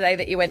that yesterday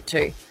that you went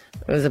to? It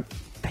was a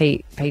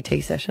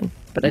PT session,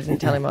 but I didn't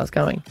tell him I was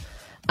going.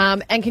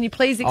 And can you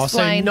please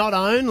explain... so not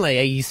only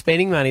are you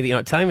spending money that you're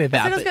not telling me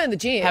about, I said I was going to the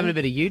gym. Having a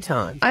bit of you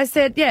time. I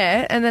said,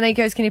 yeah. And then he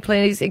goes, can you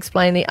please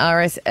explain the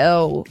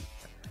RSL?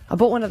 I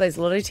bought one of those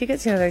lottery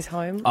tickets, you know, those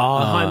home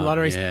home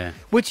lotteries. Yeah.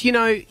 Which, you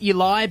know, you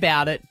lie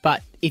about it,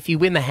 but if you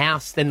win the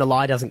house, then the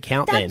lie doesn't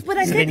count then. That's what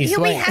I So said. then you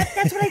sleep.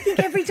 That's what I think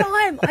every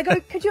time. I go,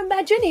 could you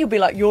imagine? He'll be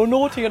like, you're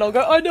naughty. And I'll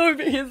go, I know,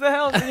 but here's the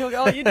house. And he'll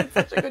go, oh, you did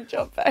such a good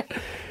job, babe.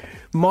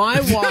 My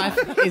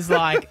wife is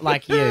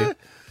like you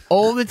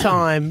all the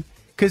time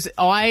because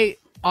I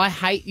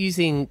hate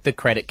using the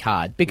credit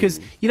card because,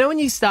 you know, when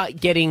you start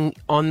getting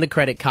on the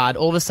credit card,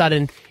 all of a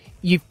sudden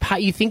you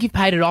think you've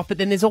paid it off, but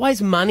then there's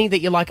always money that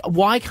you're like,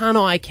 why can't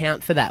I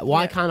account for that?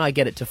 Why can't I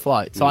get it to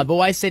float? So I've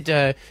always said to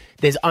her,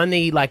 there's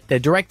only like the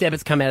direct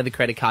debits come out of the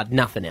credit card,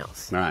 nothing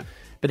else. Right.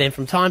 But then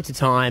from time to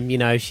time, you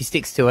know, she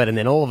sticks to it and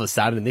then all of a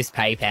sudden this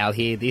PayPal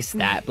here, this,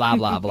 that, blah,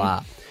 blah,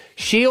 blah.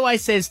 She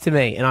always says to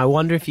me, and I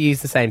wonder if you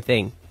use the same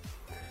thing,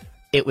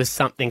 it was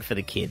something for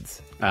the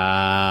kids.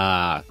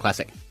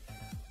 Classic.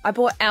 I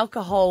bought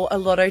alcohol, a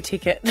lotto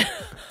ticket.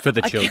 For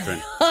the children.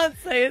 I can't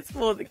say it's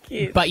for the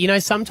kids. But, you know,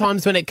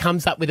 sometimes when it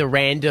comes up with a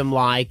random,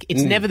 like,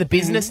 it's never the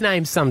business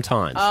name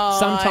sometimes. Oh,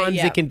 sometimes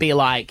yeah. it can be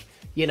like,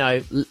 you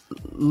know,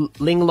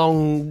 Ling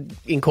Long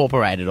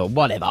Incorporated or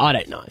whatever. I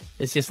don't know.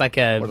 It's just like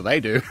a... What do they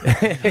do?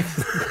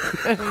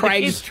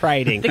 Craig's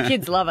Trading. The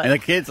kids love it. And the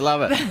kids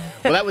love it.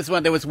 Well, that was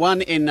one. There was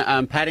one in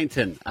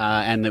Paddington,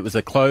 and it was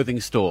a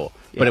clothing store,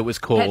 but it was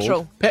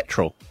called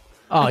Petrol.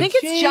 Oh, I think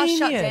it's just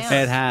shut down.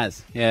 It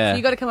has, yeah. So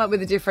you got to come up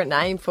with a different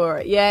name for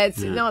it. Yeah,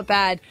 it's not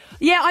bad.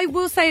 Yeah, I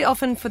will say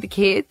often for the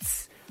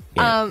kids,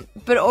 or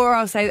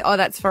I'll say, oh,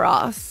 that's for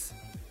us.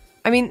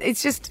 I mean,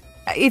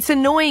 it's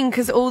annoying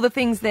because all the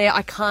things there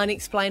I can't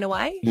explain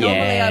away. Yeah.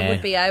 Normally I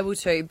would be able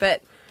to,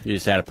 but... You're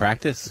just out of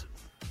practice.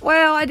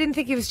 Well, I didn't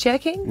think he was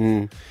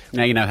checking.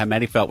 Now you know how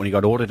Matty felt when he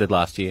got audited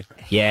last year.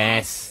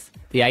 Yes.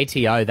 The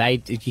ATO,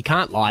 you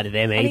can't lie to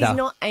them And either. he's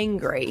not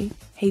angry.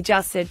 He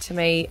just said to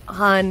me,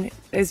 "Hun,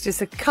 there's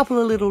just a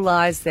couple of little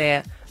lies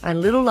there,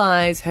 and little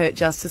lies hurt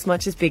just as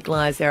much as big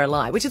lies. They're a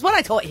lie," which is what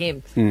I taught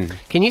him.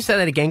 Can you say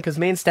that again? Because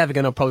me and Stav are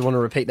going to probably want to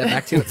repeat that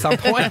back to you at some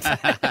point.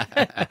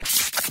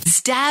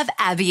 Stab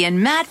Abby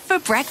and Matt for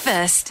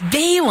breakfast.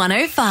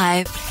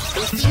 B105.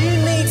 If you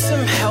need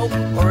some help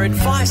or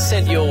advice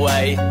sent your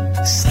way,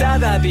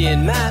 Stab Abby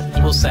and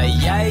Matt will say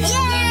yay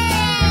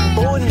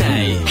or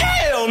nay.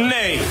 Hell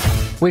nay!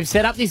 We've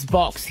set up this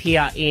box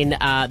here in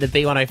the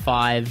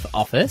B105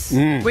 office.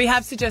 We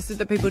have suggested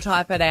that people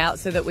type it out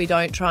so that we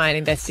don't try and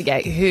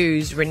investigate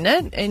who's written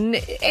it.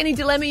 And any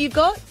dilemma you've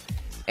got,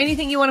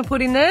 anything you want to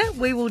put in there,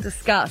 we will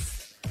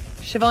discuss.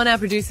 Siobhan, our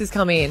producers,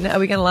 come in. Are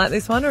we going to like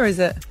this one, or is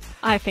it?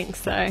 I think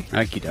so.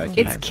 Okie dokie.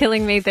 It's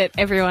killing me that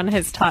everyone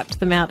has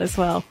typed them out as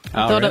well.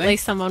 I thought at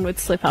least someone would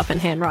slip up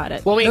and handwrite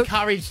it. Well, we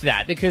encourage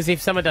that because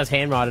if someone does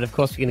handwrite it, of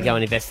course, we're going to go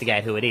and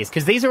investigate who it is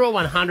because these are all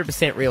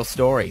 100% real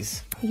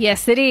stories.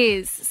 Yes, it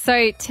is.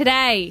 So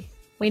today,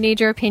 we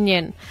need your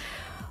opinion.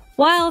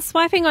 While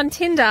swiping on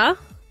Tinder,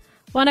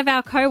 one of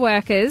our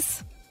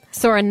co-workers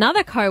saw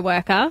another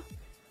co-worker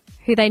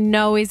who they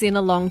know is in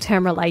a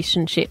long-term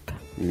relationship.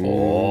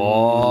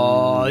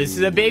 Oh, this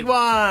is a big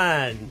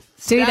one.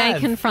 Do they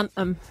confront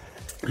them?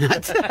 Do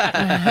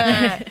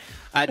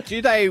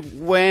they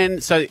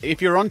so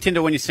if you're on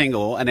Tinder when you're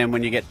single and then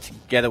when you get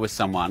together with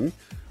someone,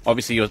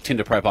 obviously your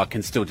Tinder profile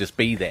can still just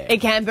be there.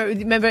 It can, but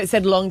remember it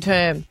said long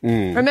term.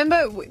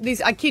 Remember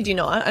this? I kid you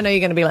not. I know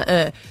you're going to be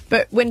like,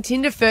 but when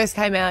Tinder first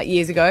came out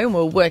years ago and we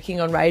were working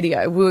on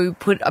radio, we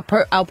put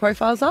our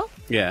profiles up.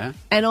 Yeah.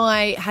 And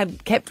I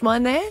had kept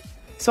mine there,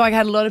 so I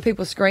had a lot of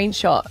people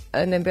screenshot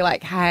and then be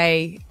like,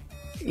 "Hey,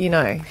 you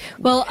know,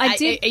 well, I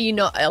did. Are you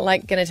not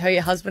like going to tell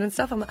your husband and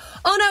stuff?" I'm like,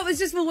 "Oh no, it was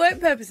just for work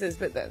purposes."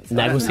 But then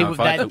I don't know if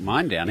I took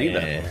mine down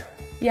either.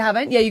 You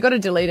haven't? Yeah, you got to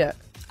delete it.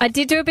 I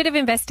did do a bit of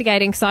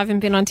investigating, so I haven't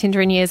been on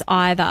Tinder in years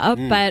either,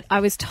 but I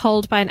was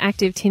told by an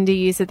active Tinder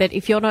user that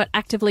if you're not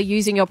actively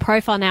using your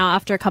profile now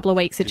after a couple of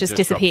weeks, it just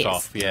disappears.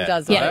 Drops off, yeah. It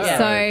does. Yeah,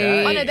 so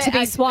Okay. to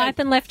be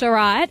swiping left or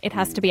right, it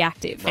has to be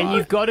active. And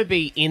you've got to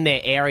be in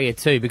their area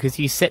too because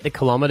you set the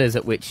kilometres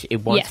at which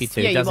it wants you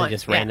to. It doesn't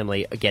just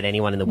randomly get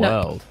anyone in the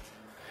world.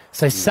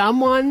 So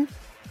someone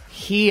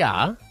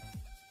here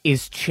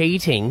is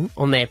cheating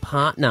on their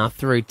partner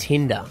through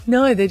Tinder.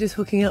 No, they're just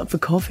hooking up for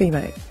coffee,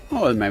 mate.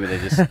 Or maybe they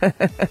just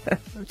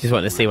just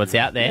want to see what's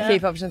out there.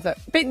 Keep options up.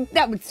 But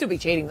that would still be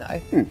cheating,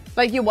 though.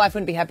 Like, your wife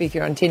wouldn't be happy if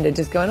you're on Tinder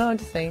just going, "Oh,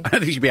 just seeing." I don't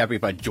think she'd be happy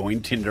if I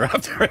joined Tinder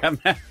after our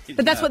marriage.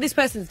 But that's what this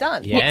person's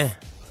done. Yeah.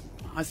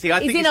 I see.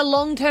 I He's think in a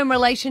long-term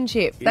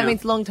relationship. That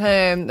means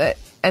long-term,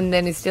 and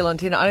then is still on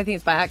Tinder. I don't think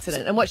it's by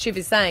accident. And what Shiv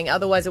is saying,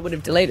 otherwise it would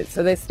have deleted,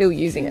 so they're still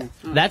using it.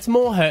 That's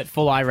more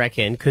hurtful, I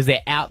reckon, because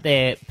they're out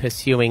there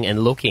pursuing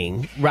and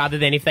looking, rather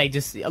than if they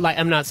just, like,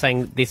 I'm not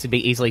saying this would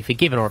be easily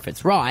forgiven or if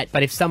it's right,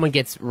 but if someone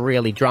gets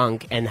really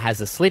drunk and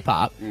has a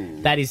slip-up,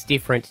 that is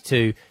different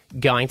to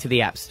going to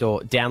the App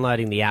Store,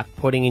 downloading the app,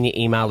 putting in your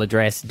email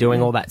address,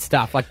 doing all that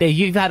stuff. Like,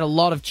 you've had a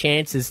lot of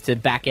chances to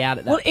back out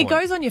at that point. It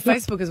goes on your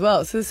Facebook as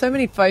well. So there's so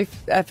many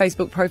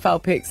Facebook profile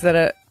pics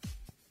that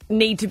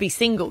need to be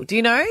single. Do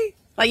you know?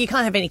 Like, you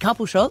can't have any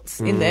couple shots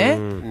in there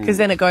because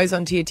then it goes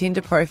onto your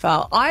Tinder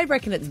profile. I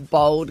reckon it's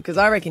bold because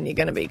I reckon you're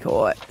going to be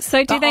caught.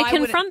 So do they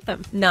confront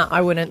them? No,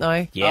 I wouldn't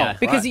though. Yeah.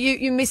 Because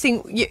you're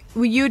missing...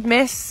 You'd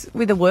mess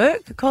with a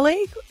work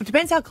colleague? It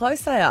depends how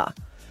close they are.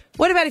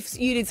 What about if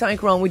you did something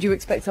wrong? Would you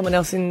expect someone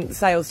else in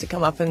sales to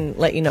come up and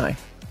let you know?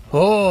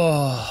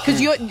 Oh.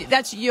 Because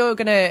you're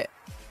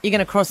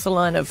gonna cross the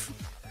line of...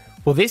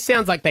 Well, this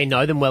sounds like they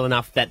know them well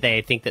enough that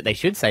they think that they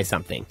should say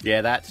something.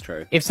 Yeah, that's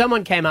true. If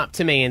someone came up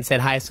to me and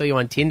said, "Hey, I saw you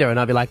on Tinder," and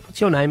I'd be like, "What's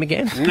your name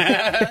again?"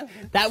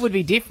 That would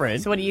be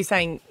different. So what are you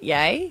saying,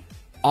 yay?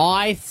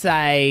 I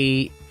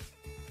say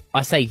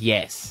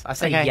yes. I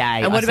say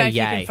yay. And what about if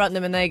you confront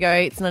them and they go,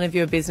 "It's none of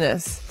your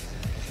business"?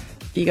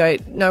 You go,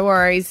 "No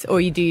worries,"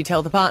 or do you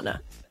tell the partner?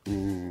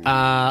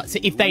 So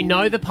if they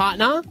know the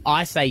partner,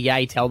 I say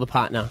yay, tell the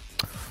partner.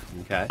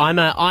 Okay.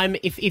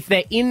 If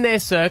they're in their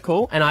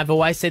circle, and I've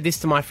always said this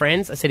to my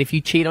friends, I said, if you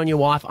cheat on your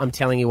wife, I'm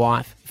telling your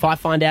wife. If I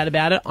find out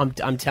about it,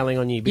 I'm telling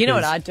on you. You know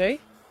what I'd do?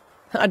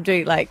 I'd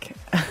do like...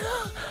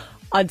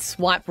 I'd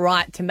swipe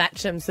right to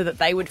match them so that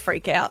they would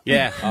freak out.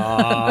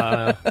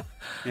 Yeah.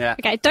 Yeah.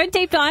 Okay, don't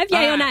deep dive,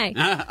 yay or nay?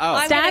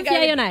 Stav,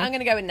 yay or nay? I'm going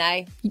to go with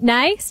nay.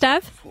 Nay,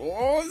 Stav?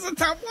 Oh, it's a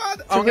tough one.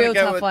 It's a real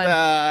tough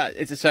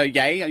one. So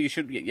yay, you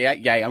should,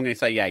 yay, I'm going to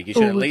say yay. You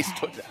should at least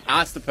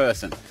ask the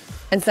person.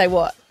 And say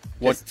what?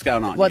 What's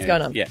going on? What's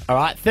going on? Yeah. All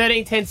right,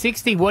 13 10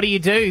 60, what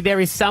do?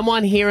 There is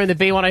someone here in the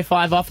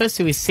B105 office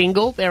who is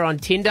single. They're on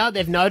Tinder.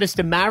 They've noticed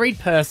a married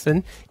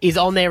person is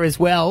on there as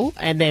well,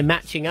 and they're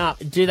matching up.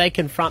 Do they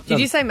confront them?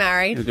 Did you say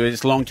married?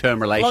 It's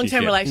long-term relationship.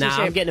 Long-term relationship.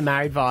 Nah, I'm getting a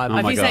married vibe.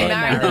 If you say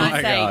married,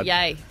 I say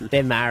yay.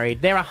 They're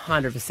married. They're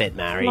 100%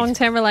 married.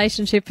 Long-term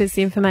relationship is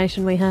the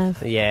information we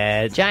have.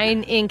 Yeah.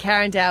 Jane in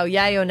Carindale,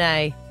 yay or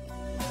nay?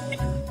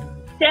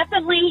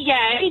 Definitely,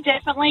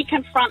 definitely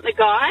confront the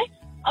guy.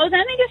 I was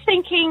only just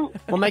thinking...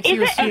 What makes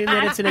you assume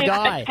that it's a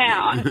guy?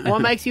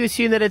 What makes you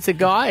assume that it's a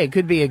guy? It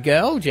could be a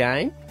girl,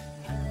 Jane.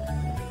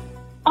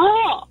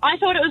 Oh, I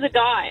thought it was a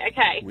guy.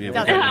 Okay.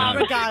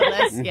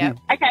 Regardless, yeah.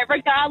 Okay,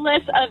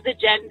 regardless of the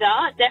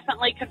gender,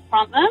 definitely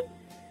confront them.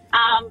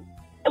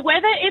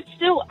 Whether it's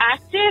still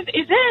active,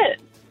 is it?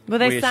 Well,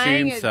 they're We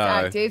saying assume it's so.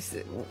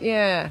 active.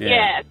 Yeah.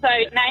 Yeah, so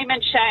name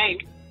and shame.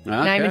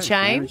 Name and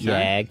shame?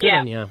 Yeah, good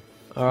on you.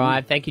 All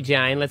right, thank you,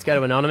 Jane. Let's go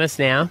to Anonymous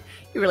now.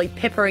 You're really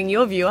peppering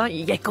your view, aren't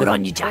you? Yeah, good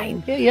on you,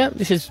 Jane. Yeah,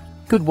 this is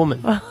good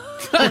woman.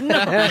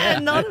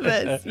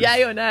 Anonymous,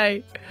 yay or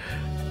nay?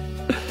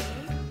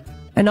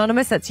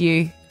 Anonymous, that's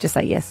you. Just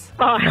say yes.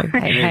 Oh,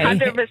 Hey.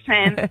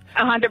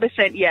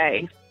 100%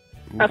 yay.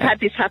 I've had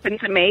this happen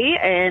to me,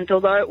 and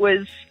although it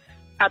was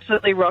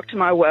absolutely rocked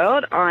my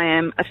world, I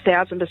am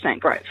 1,000%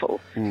 grateful.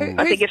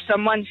 I think if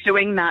someone's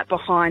doing that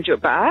behind your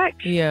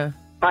back, Yeah.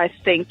 I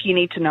think you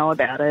need to know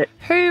about it.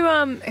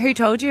 Who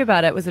told you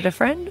about it? Was it a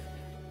friend?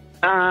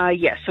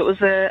 Yes, it was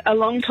a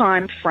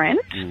long-time friend.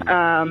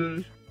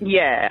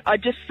 I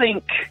just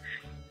think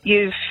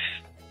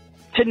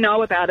to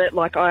know about it,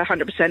 like I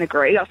 100%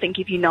 agree. I think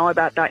if you know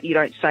about that, you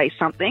don't say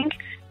something.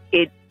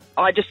 It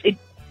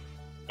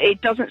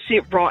doesn't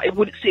sit right. It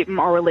wouldn't sit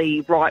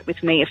morally right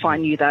with me if I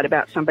knew that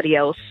about somebody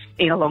else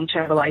in a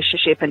long-term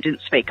relationship and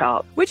didn't speak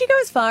up. Would you go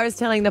as far as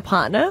telling the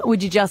partner?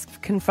 Would you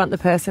just confront the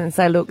person and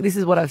say, "Look, this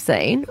is what I've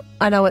seen.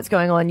 I know what's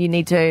going on. You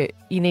need to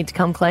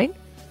come clean."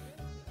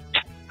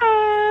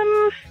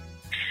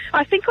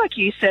 I think, like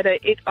you said,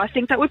 I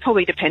think that would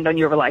probably depend on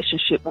your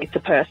relationship with the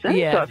person.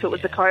 Yeah. So if it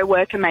was a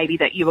co-worker maybe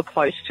that you were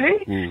close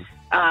to.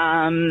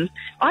 I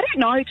don't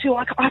know, too.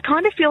 I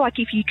kind of feel like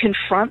if you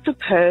confront the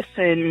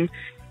person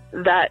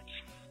that's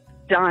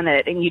done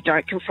it and you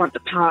don't confront the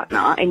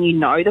partner and you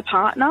know the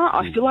partner,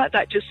 I feel like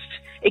that just...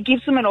 It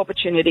gives them an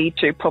opportunity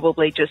to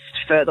probably just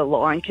further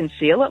lie and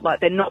conceal it.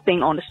 Like, they're not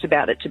being honest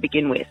about it to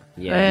begin with.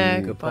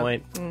 Yeah, good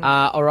point.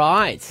 All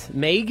right,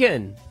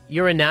 Megan,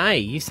 you're a nay.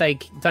 You say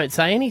don't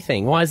say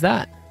anything. Why is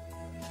that?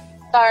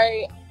 So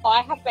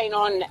I have been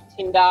on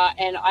Tinder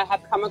and I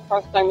have come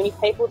across so many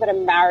people that are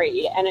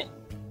married, and it's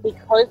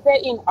because they're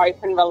in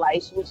open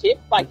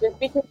relationships. Like, just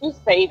because you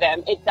see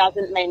them, it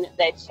doesn't mean that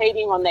they're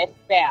cheating on their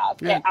spouse.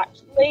 Yeah. They're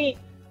actually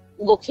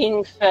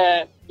looking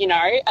for,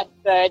 a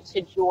third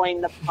to join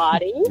the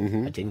party.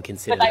 I didn't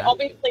consider But that.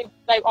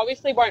 they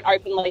obviously won't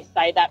openly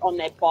say that on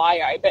their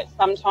bio, but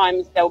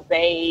sometimes there'll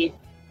be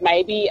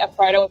maybe a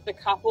photo of the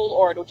couple,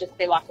 or it'll just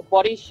be like a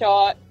body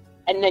shot,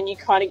 and then you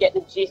kind of get the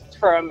gist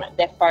from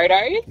their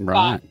photos.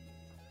 Right.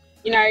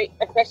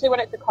 But, especially when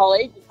it's a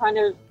college,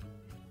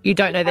 You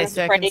don't know their kind of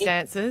spreading.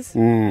 circumstances.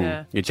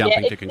 You're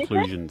jumping Yeah, to it's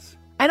conclusions.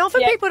 And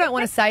often people don't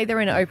want to say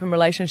they're in an open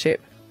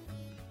relationship.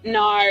 No.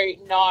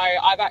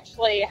 I've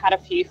actually had a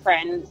few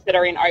friends that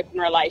are in open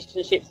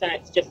relationships, and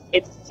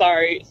it's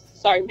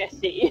so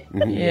messy.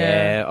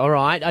 Yeah, all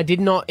right. I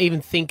did not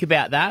even think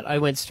about that. I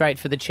went straight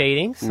for the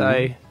cheating.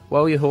 So,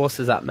 well, your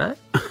horses up, Matt.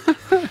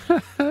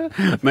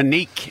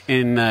 Monique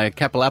in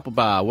Kapalappa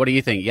Bar, what do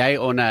you think? Yay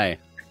or nay?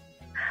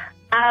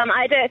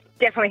 I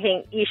definitely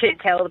think you should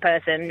tell the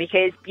person,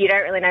 because you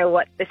don't really know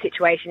what the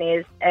situation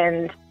is.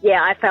 And,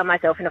 yeah, I found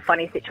myself in a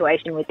funny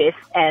situation with this,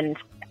 and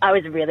I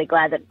was really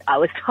glad that I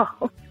was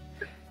told.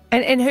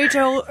 And who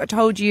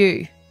told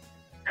you?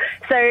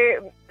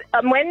 So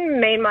when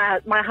me and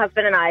my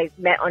husband and I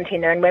met on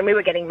Tinder, and when we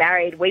were getting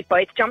married, we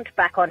both jumped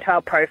back onto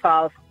our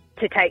profiles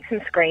to take some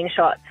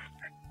screenshots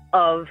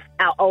of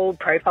our old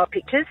profile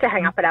pictures to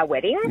hang up at our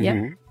wedding.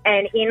 Yep.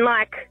 And in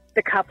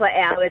the couple of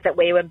hours that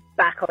we were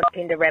back on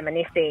Tinder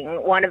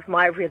reminiscing, one of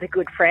my really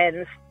good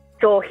friends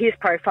saw his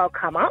profile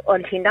come up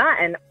on Tinder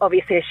and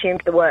obviously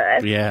assumed the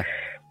worst. Yeah.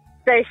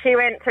 So she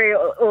went through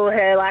all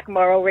her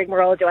moral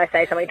rigmarole, do I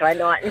say something, do I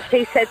not? And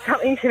she said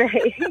something to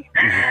me.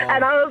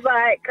 And I was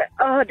like,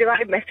 oh, do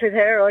I mess with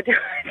her or do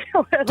I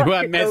tell her? Do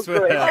I mess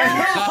with her?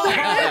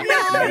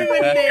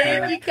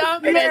 You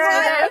can't mess with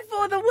her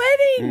for the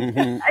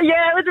wedding.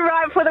 Yeah, it was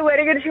right before the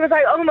wedding, and she was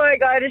like, oh my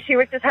God, and she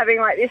was just having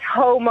this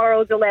whole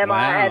moral dilemma.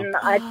 Wow. And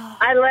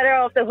I let her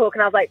off the hook,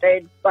 and I was like,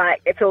 dude,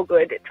 it's all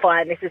good, it's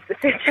fine, this is the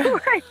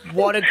situation.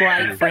 What a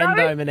great friend,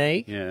 though,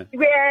 Monique. Yeah.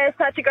 Yeah,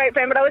 such a great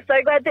friend, but I was so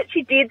glad that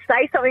she did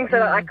say something so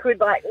that I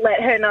could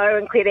let her know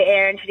and clear the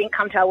air, and she didn't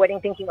come to our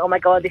wedding thinking, oh my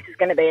God, this is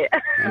going to be it.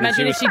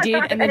 Imagine if she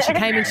did, and then she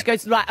came and she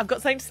goes, right, I've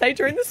got something to say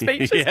during the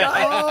speech. She's Yeah.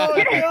 going,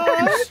 oh,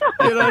 gosh.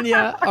 Good on you.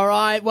 All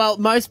right. Well,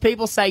 most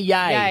people say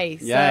yay.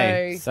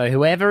 Yay. So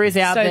whoever is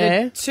out So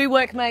there. the two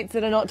workmates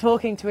that are not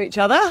talking to each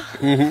other.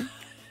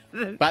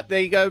 But there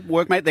you go,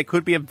 workmate, there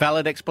could be a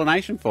valid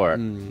explanation for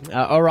it.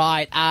 All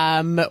right.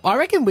 I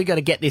reckon we've got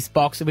to get this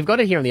box. We've got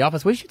it here in the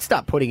office. We should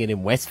start putting it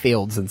in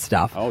Westfields and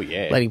stuff. Oh,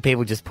 yeah. Letting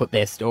people just put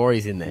their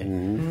stories in there.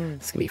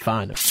 It's going to be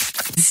fun.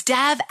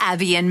 Stab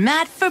Abby and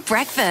Matt for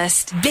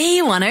breakfast.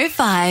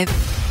 B105.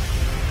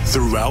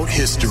 Throughout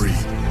history,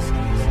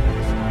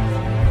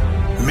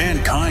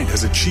 mankind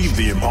has achieved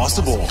the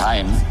impossible.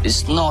 Time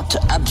is not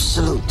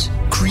absolute.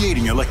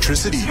 Creating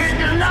electricity.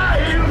 It's alive!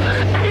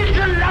 It's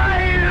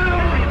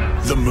alive!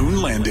 the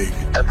moon landing,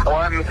 It's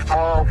one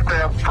small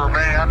step for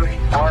man,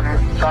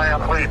 one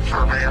giant leap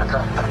for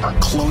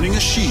mankind. cloning a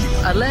sheep,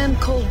 A lamb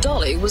called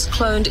Dolly was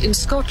cloned in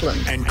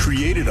Scotland. and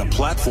created a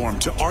platform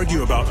to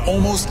argue about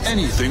almost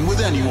anything with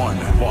anyone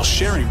while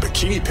sharing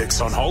bikini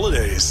pics on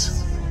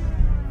holidays.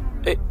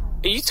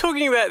 Are you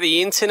talking about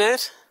the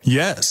internet?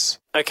 Yes.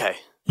 Okay.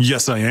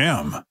 Yes, I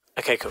am.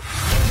 Okay, cool.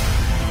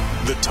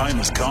 The time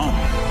has come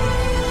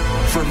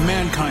for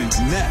mankind's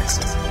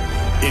next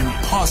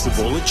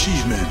impossible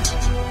achievement.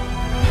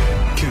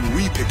 Can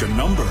we pick a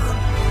number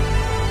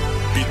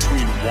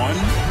between 1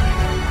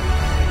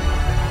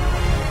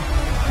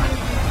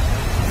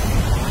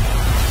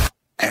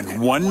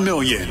 and 1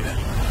 million?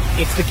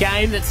 It's the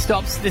game that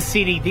stops the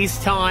city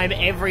this time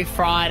every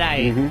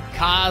Friday.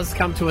 Cars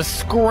come to a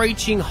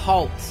screeching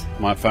halt.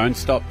 My phone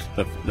stopped.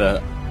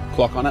 The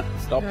clock on it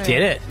stopped.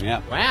 Did it?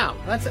 Yeah. Wow,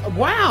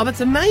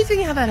 that's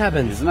amazing how that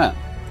happens, isn't it?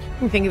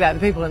 You think about it,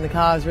 the people in the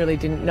cars really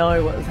didn't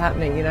know what was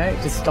happening, you know? It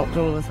just stopped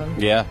all of a sudden.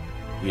 Yeah.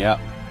 Yeah.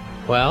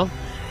 Well,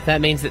 that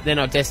means that they're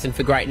not destined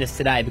for greatness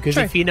today, because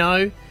True. if you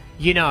know,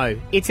 you know.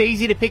 It's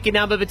easy to pick a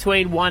number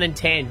between 1 and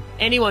 10.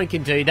 Anyone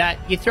can do that.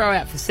 You throw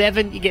out for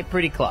 7, you get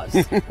pretty close.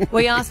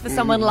 We asked for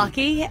someone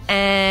lucky,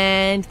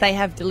 and they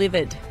have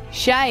delivered.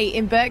 Shay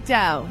in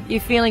Birkdale, you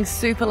feeling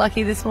super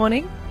lucky this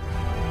morning?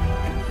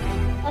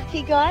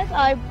 Lucky guys,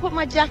 I put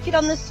my jacket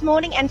on this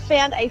morning and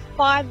found a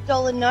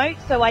 $5 note,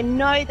 so I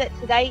know that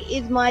today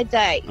is my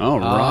day. All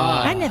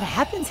right. That never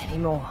happens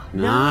anymore.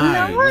 No,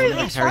 it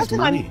Carries doesn't.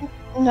 money.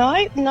 No,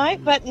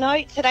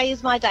 today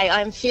is my day.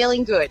 I'm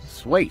feeling good.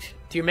 Sweet.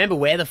 Do you remember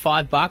where the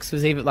 $5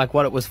 was even like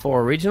what it was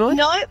for originally?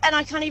 No, and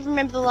I can't even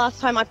remember the last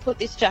time I put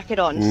this jacket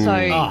on, so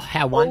Oh,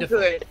 how wonderful.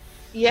 all good.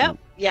 Yep.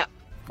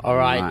 All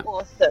right.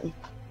 Awesome.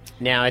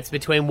 Now it's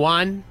between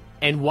 1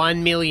 and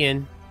 1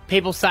 million.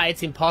 People say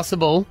it's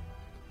impossible.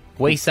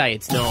 We say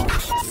it's not.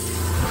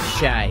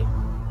 Shay,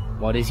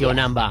 what is your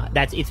number?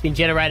 It's been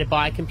generated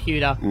by a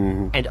computer,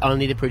 and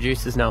only the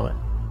producers know it.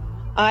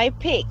 I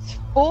picked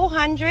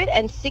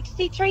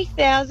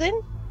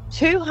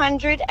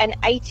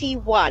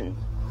 463,281.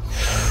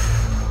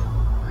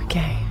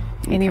 Okay.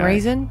 Any Okay.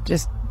 reason?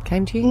 Just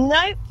came to you?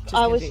 Nope.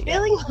 I was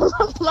feeling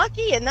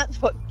lucky, and that's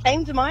what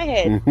came to my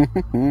head.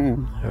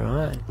 All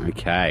right.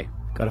 Okay.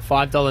 Got a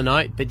 $5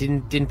 note, but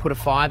didn't put a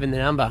 5 in the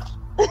number.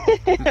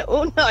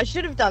 Oh, no, I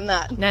should have done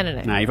that. No.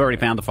 No, you've already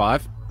found the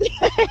 5.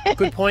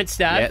 Good point,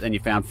 Stav. Yeah, then you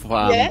found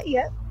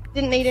Yeah.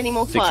 Didn't need any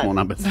more 6 fun. more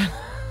numbers.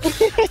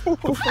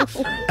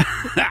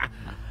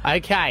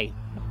 Okay.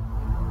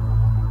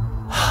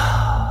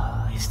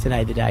 Is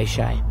today the day,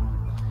 Shay?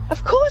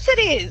 Of course it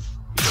is.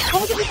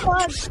 Positive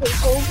vibes,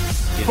 people.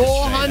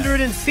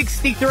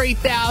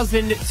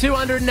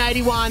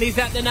 463,281. Is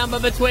that the number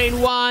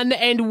between 1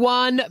 and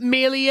 1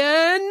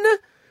 million?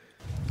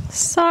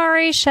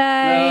 Sorry,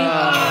 Shay.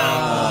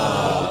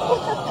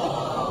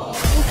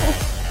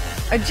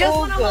 I just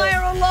want to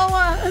higher or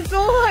lower. That's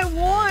all I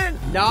want.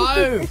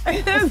 No.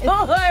 That's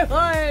all I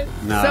want.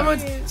 No.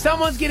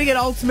 Someone's going to get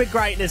ultimate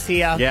greatness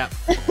here. Yeah.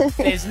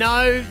 There's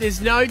no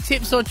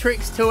tips or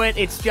tricks to it.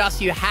 It's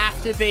just you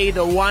have to be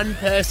the one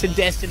person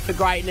destined for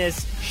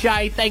greatness.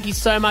 Shay, thank you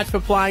so much for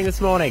playing this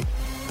morning.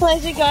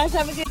 Pleasure, guys.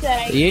 Have a good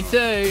day. You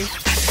too.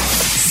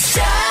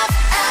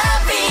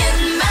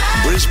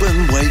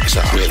 Brisbane wakes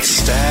up with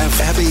Stav,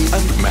 Abby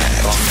and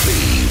Matt on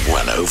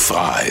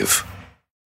B105.